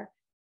wrong for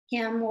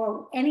him,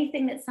 or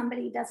anything that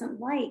somebody doesn't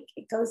like,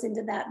 it goes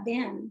into that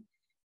bin.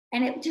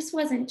 And it just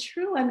wasn't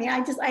true. I mean,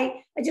 I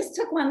just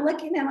took one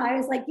look at him. I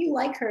was like, you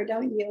like her,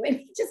 don't you? And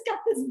he just got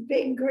this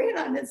big grin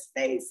on his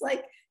face,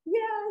 like,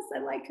 yes, I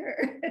like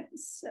her.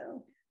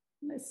 So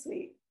that's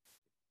sweet.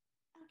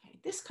 Okay,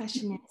 this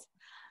question is,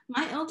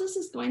 my eldest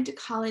is going to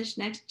college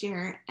next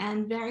year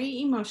and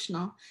very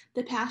emotional.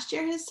 The past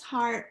year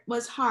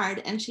was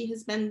hard, and she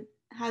has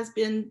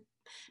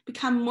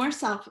become more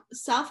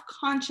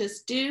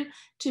self-conscious due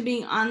to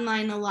being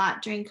online a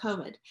lot during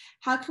COVID.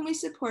 How can we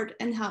support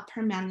and help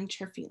her manage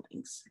her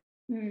feelings?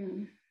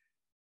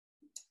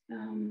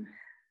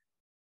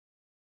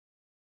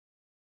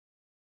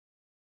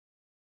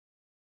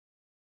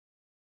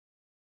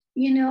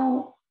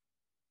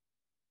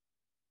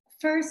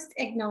 First,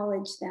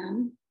 acknowledge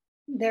them.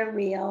 They're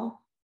real.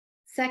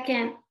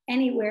 Second,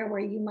 anywhere where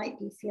you might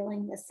be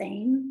feeling the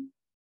same,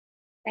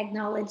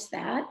 acknowledge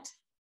that,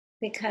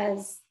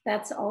 because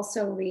that's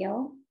also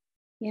real.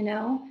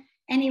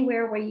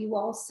 Anywhere where you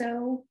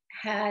also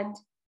had,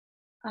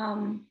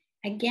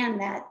 again,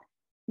 that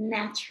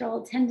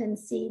natural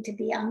tendency to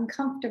be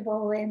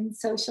uncomfortable in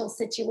social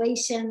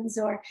situations,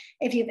 or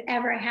if you've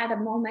ever had a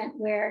moment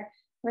where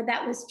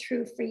that was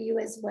true for you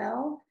as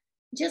well,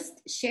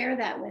 just share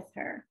that with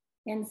her.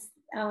 And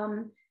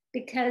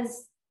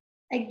because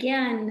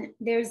again,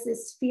 there's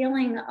this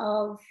feeling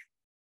of,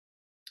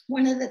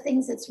 one of the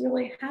things that's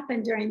really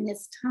happened during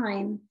this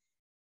time,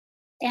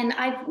 and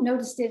I've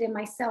noticed it in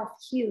myself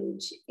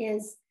huge,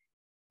 is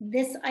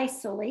this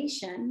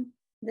isolation,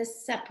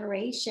 this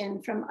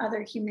separation from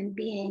other human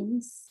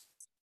beings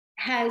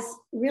has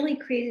really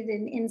created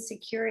an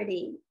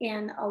insecurity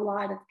in a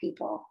lot of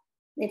people.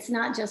 It's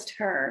not just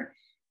her.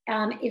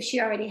 If she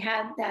already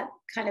had that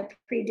kind of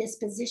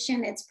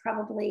predisposition, it's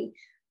probably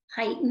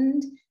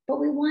heightened, but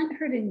we want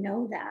her to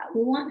know that.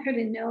 We want her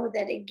to know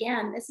that,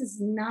 again, this is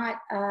not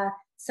a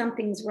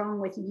something's wrong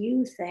with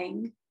you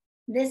thing.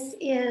 This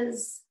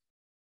is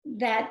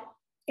that,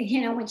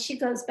 when she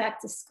goes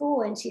back to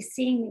school and she's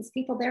seeing these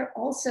people, they're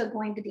also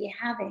going to be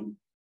having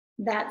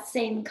that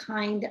same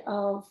kind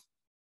of,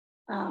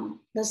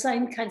 those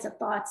same kinds of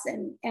thoughts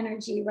and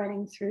energy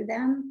running through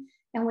them.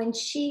 And when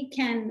she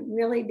can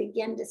really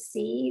begin to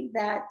see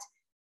that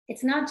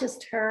it's not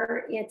just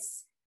her,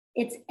 it's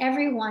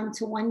everyone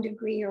to one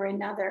degree or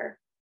another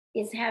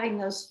is having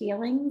those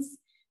feelings,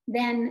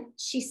 then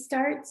she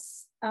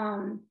starts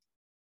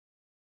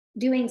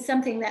doing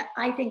something that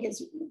I think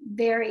is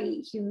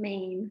very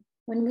humane.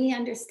 When we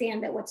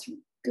understand that what's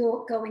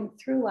going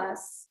through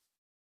us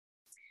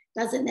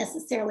doesn't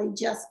necessarily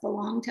just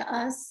belong to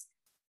us,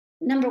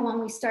 number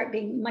one, we start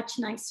being much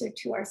nicer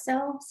to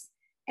ourselves,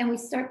 and we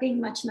start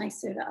being much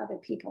nicer to other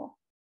people.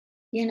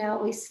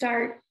 We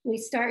start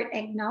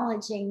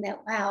acknowledging that,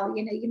 wow,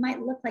 you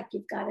might look like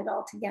you've got it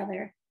all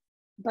together,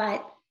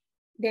 but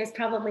there's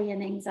probably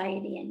an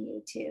anxiety in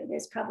you too.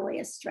 There's probably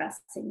a stress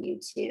in you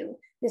too,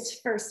 this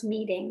first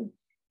meeting.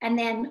 And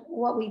then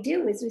what we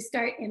do is we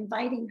start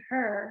inviting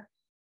her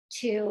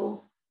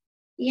to,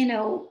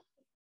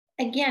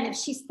 again, if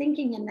she's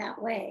thinking in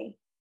that way,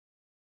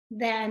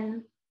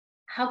 then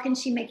how can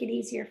she make it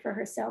easier for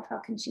herself? How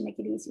can she make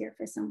it easier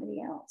for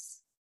somebody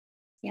else?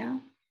 Yeah.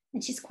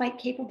 And she's quite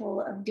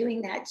capable of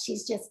doing that.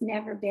 She's just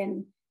never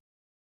been,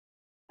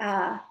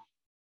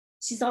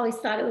 she's always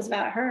thought it was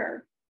about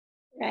her,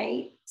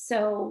 right?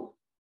 So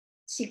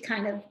she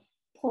kind of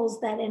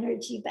pulls that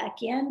energy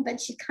back in, but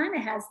she kind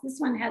of has, this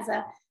one has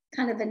a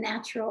kind of a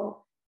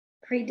natural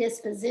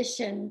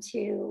predisposition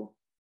to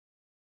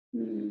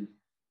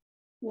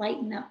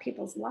lighten up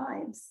people's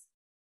lives.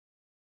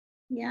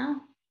 Yeah.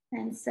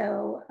 And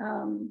so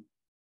I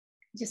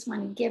just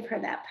want to give her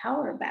that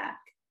power back.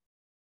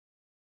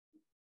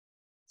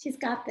 She's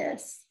got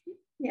this.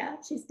 Yeah,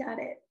 she's got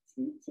it.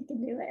 She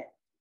can do it.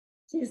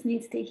 She just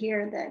needs to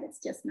hear that it's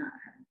just not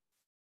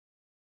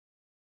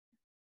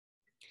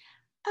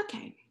her.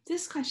 Okay,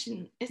 this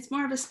question, it's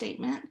more of a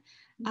statement.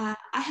 I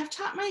have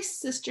taught my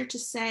sister to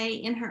say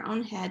in her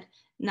own head,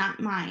 not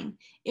mine.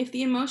 If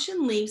the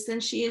emotion leaves, then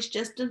she is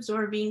just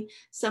absorbing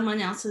someone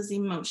else's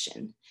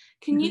emotion.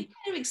 Can you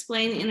kind of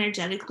explain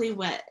energetically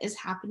what is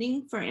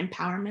happening for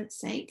empowerment's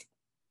sake?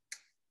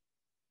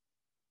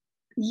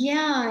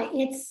 Yeah,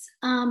 it's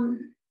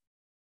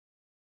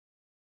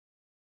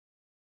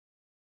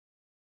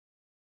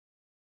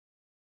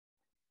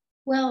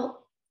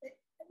well,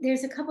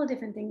 there's a couple of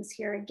different things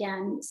here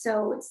again.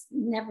 So it's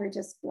never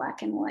just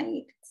black and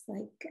white. It's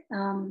like,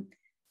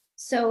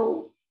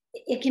 so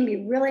it can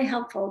be really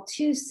helpful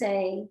to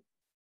say,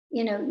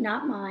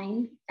 not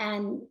mine,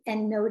 and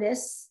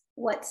notice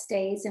what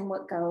stays and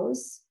what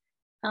goes.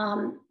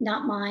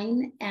 Not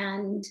mine,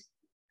 and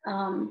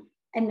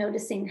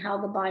noticing how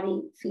the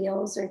body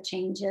feels or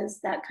changes,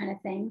 that kind of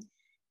thing.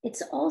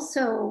 It's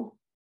also,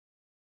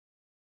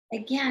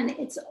 again,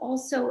 it's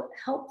also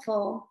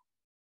helpful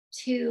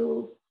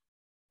to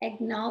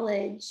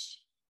acknowledge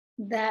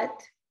that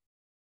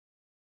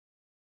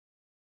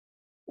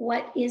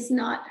what is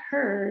not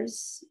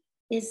hers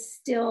is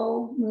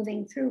still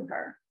moving through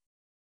her,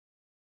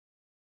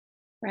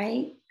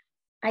 right?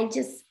 I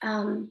just,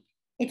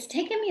 it's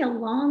taken me a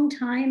long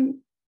time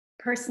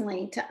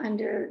personally to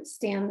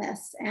understand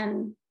this,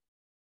 and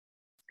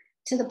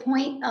to the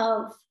point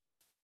of,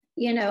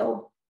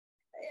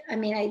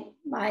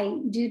 I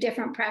do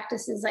different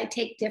practices. I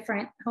take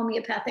different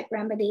homeopathic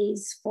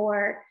remedies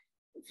for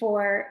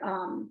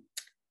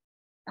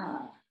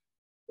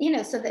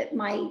so that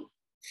my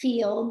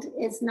field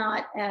is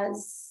not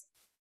as,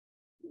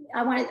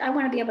 I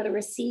want to be able to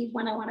receive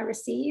when I want to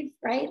receive,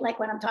 right? Like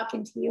when I'm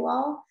talking to you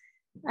all,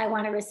 I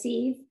want to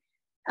receive.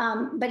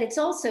 But it's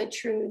also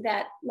true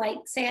that, like,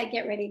 say I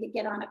get ready to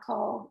get on a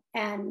call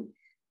and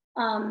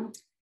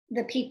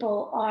the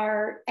people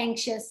are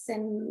anxious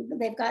and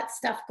they've got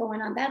stuff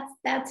going on,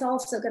 that's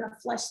also going to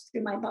flush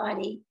through my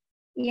body,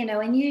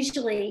 and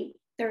usually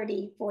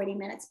 30, 40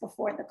 minutes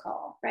before the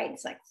call, right?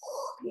 It's like,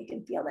 you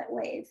can feel that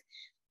wave.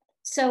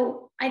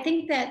 So I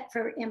think that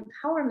for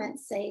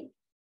empowerment's sake,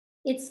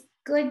 it's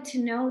good to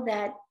know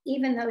that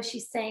even though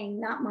she's saying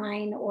not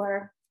mine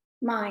or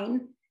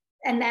mine,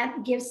 and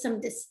that gives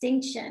some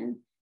distinction,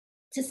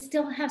 to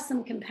still have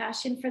some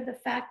compassion for the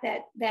fact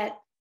that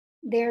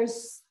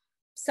there's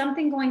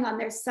something going on.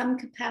 There's some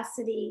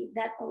capacity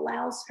that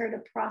allows her to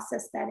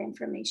process that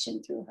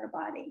information through her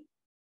body.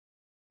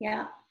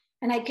 Yeah.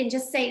 And I can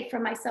just say for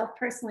myself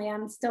personally,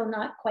 I'm still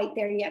not quite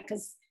there yet,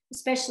 because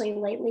especially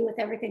lately with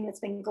everything that's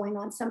been going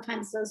on,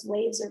 sometimes those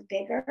waves are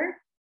bigger.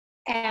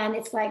 And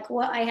it's like,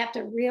 well, I have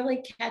to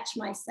really catch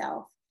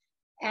myself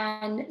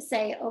and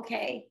say,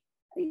 okay,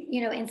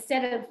 you know,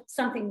 instead of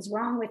something's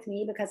wrong with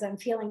me because I'm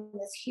feeling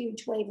this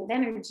huge wave of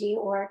energy,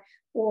 or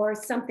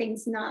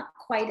something's not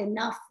quite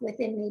enough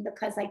within me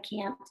because I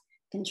can't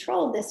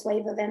control this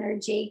wave of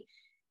energy,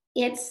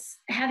 it's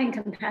having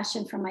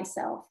compassion for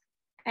myself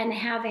and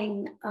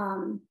having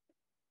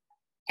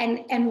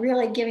and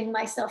really giving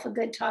myself a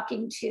good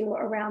talking to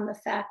around the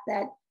fact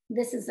that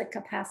this is a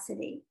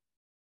capacity,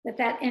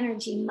 that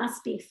energy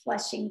must be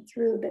flushing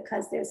through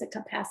because there's a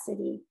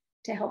capacity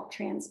to help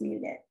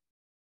transmute it.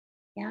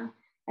 Yeah.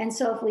 And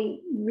so if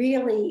we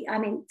really, I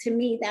mean, to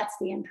me, that's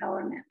the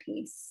empowerment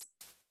piece,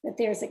 that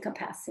there's a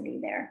capacity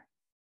there.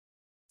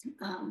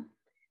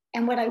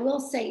 And what I will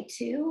say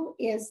too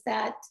is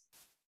that,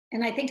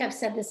 and I think I've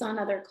said this on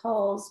other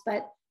calls,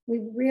 but we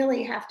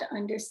really have to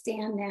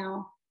understand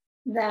now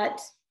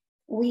that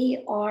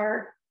we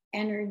are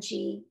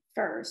energy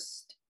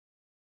first.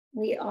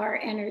 We are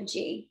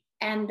energy,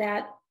 and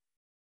that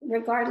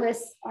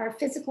regardless, our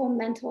physical,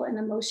 mental, and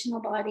emotional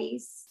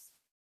bodies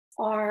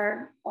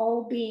are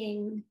all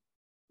being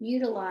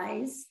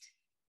utilized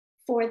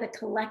for the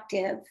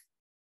collective,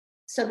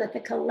 so that the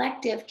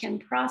collective can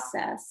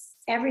process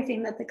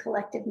everything that the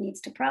collective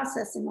needs to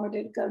process in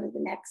order to go to the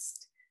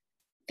next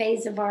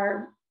phase of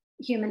our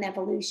human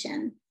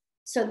evolution.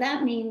 So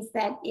that means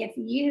that if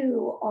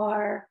you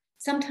are,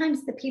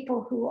 sometimes the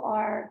people who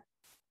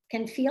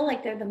can feel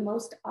like they're the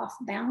most off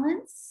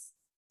balance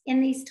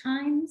in these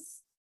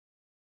times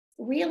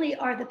really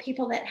are the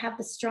people that have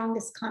the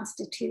strongest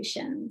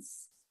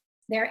constitutions.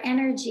 Their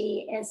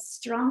energy is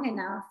strong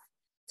enough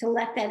to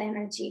let that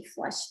energy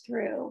flush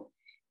through.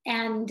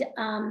 And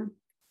I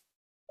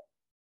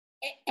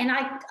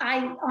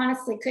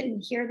honestly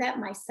couldn't hear that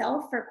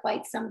myself for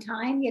quite some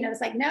time. You know,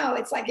 it's like, no,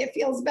 it's like, it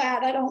feels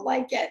bad. I don't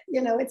like it. You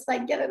know, it's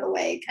like, get it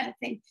away kind of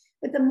thing.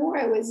 But the more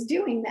I was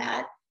doing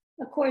that,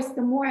 of course,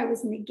 the more I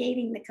was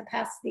negating the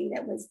capacity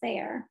that was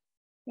there.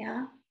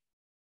 Yeah.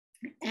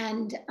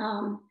 And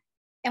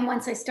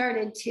once I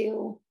started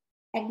to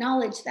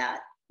acknowledge that,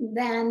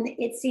 then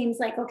it seems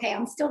like, okay,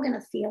 I'm still going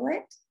to feel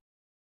it,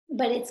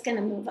 but it's going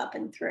to move up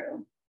and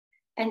through.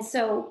 And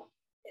so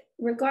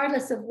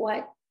regardless of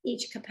what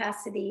each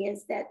capacity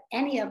is that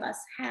any of us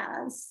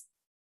has,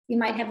 you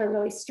might have a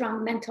really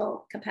strong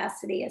mental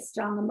capacity, a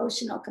strong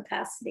emotional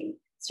capacity,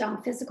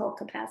 strong physical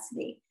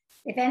capacity.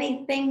 If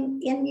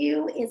anything in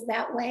you is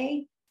that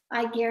way,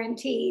 I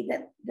guarantee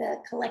that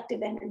the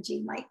collective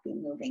energy might be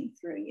moving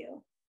through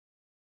you.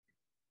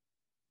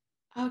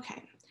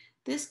 Okay,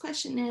 this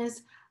question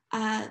is,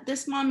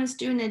 this mom is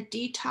doing a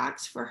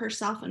detox for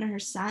herself and her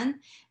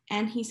son,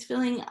 and he's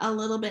feeling a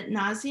little bit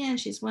nausea, and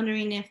she's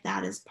wondering if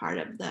that is part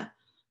of the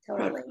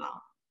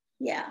protocol.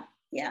 Yeah,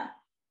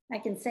 I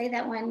can say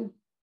that one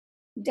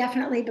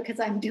definitely, because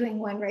I'm doing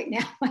one right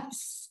now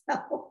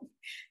myself.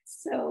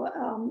 So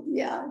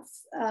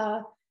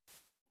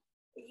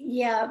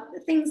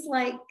things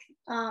like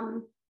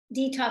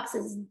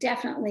detoxes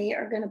definitely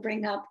are going to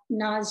bring up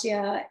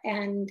nausea,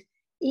 and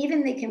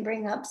even they can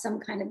bring up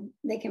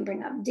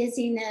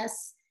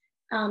dizziness.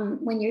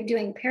 When you're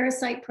doing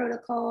parasite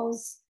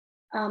protocols,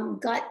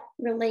 gut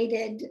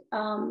related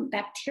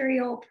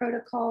bacterial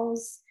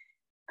protocols,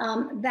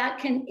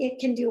 it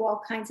can do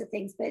all kinds of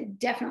things, but it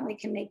definitely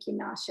can make you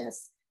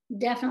nauseous,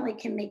 definitely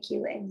can make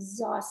you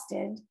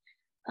exhausted,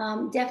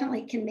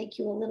 definitely can make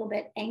you a little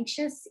bit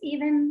anxious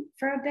even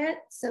for a bit.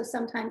 So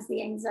sometimes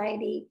the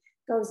anxiety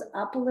goes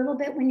up a little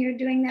bit when you're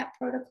doing that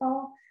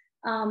protocol.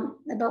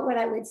 But what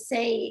I would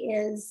say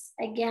is,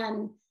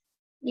 again,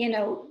 you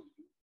know,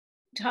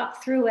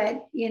 talk through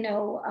it,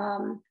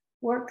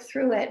 work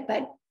through it,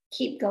 but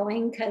keep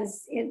going,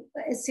 because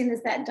as soon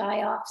as that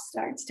die off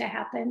starts to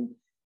happen,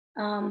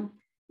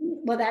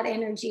 that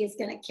energy is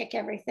going to kick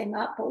everything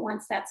up. But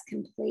once that's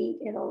complete,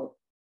 it'll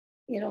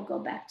go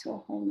back to a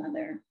whole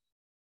nother,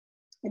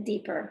 a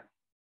deeper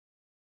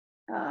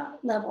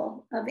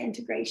level of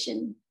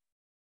integration.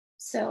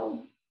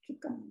 So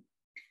keep going.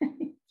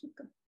 Keep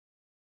going.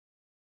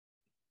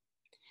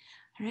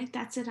 All right,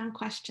 that's it on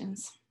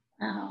questions.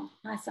 Oh,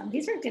 awesome.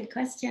 These are good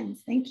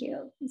questions. Thank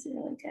you. These are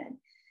really good.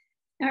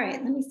 All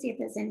right, let me see if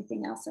there's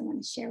anything else I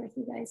want to share with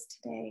you guys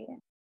today.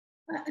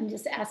 I'm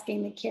just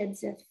asking the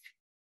kids if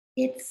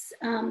it's,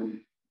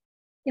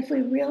 if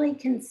we really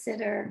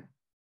consider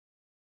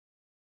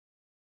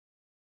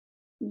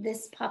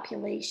this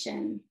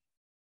population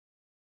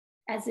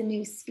as a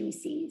new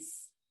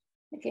species,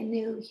 like a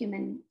new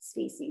human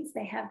species.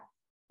 They have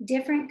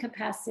different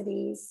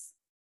capacities,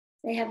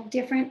 they have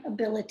different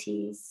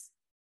abilities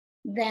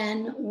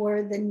than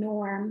were the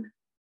norm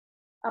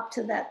up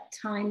to that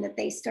time that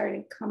they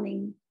started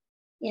coming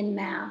in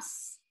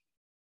mass.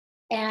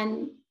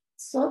 And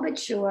slow but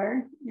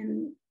sure,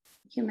 and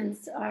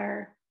humans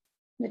are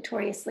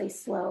notoriously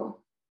slow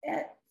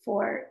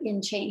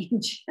in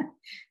change,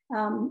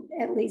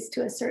 at least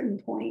to a certain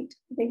point.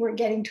 I think we're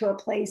getting to a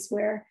place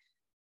where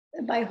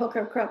by hook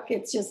or crook,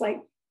 it's just like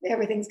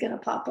everything's going to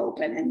pop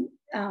open,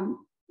 and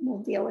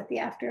we'll deal with the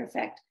after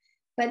effect.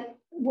 But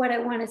what I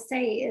want to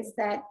say is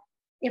that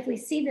if we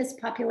see this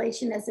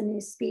population as a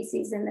new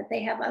species and that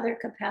they have other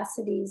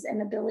capacities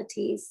and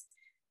abilities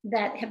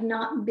that have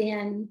not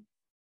been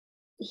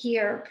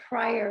here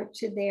prior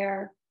to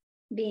their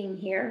being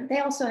here, they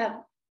also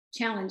have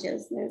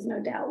challenges. There's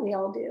no doubt, we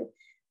all do.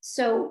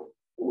 So,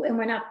 and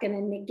we're not going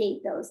to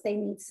negate those. They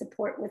need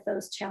support with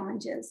those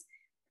challenges.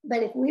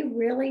 But if we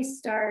really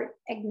start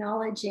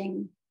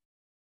acknowledging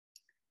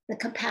the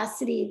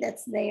capacity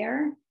that's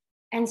there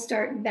and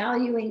start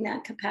valuing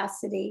that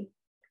capacity,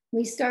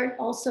 we start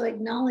also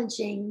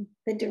acknowledging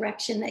the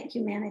direction that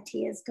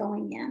humanity is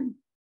going in,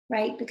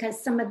 right?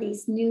 Because some of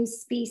these new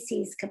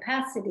species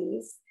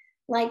capacities,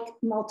 like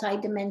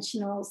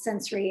multidimensional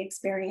sensory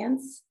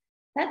experience,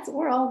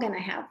 we're all going to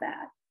have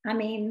that. I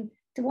mean,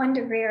 to one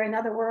degree or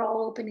another, we're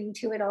all opening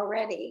to it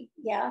already.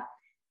 Yeah.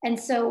 And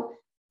so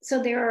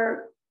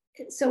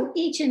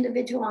each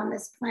individual on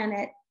this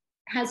planet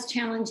has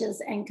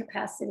challenges and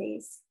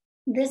capacities.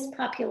 This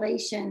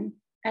population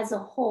as a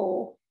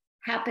whole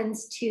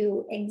happens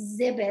to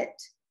exhibit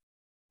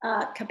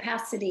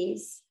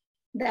capacities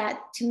that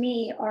to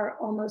me are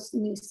almost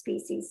new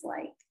species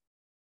like.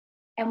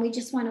 And we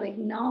just want to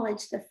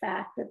acknowledge the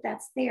fact that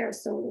that's there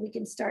so we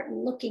can start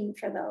looking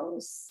for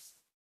those.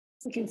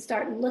 We can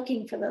start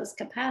looking for those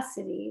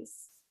capacities,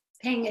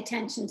 paying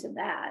attention to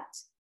that.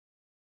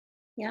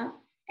 Yeah.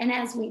 And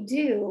as we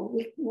do,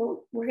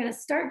 we're going to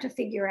start to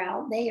figure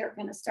out, they are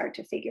going to start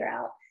to figure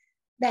out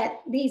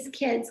that these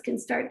kids can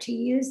start to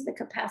use the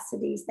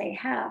capacities they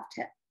have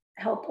to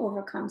help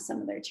overcome some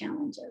of their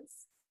challenges.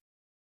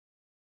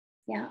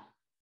 Yeah.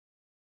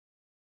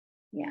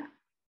 Yeah.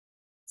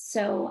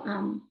 So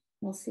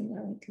we'll see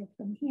where we go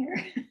from here.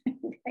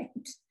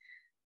 Right.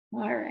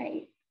 All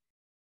right.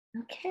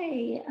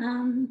 Okay.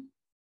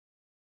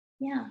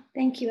 Yeah.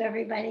 Thank you,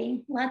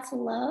 everybody. Lots of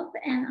love,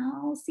 and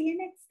I'll see you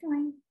next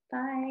time.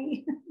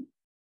 Bye.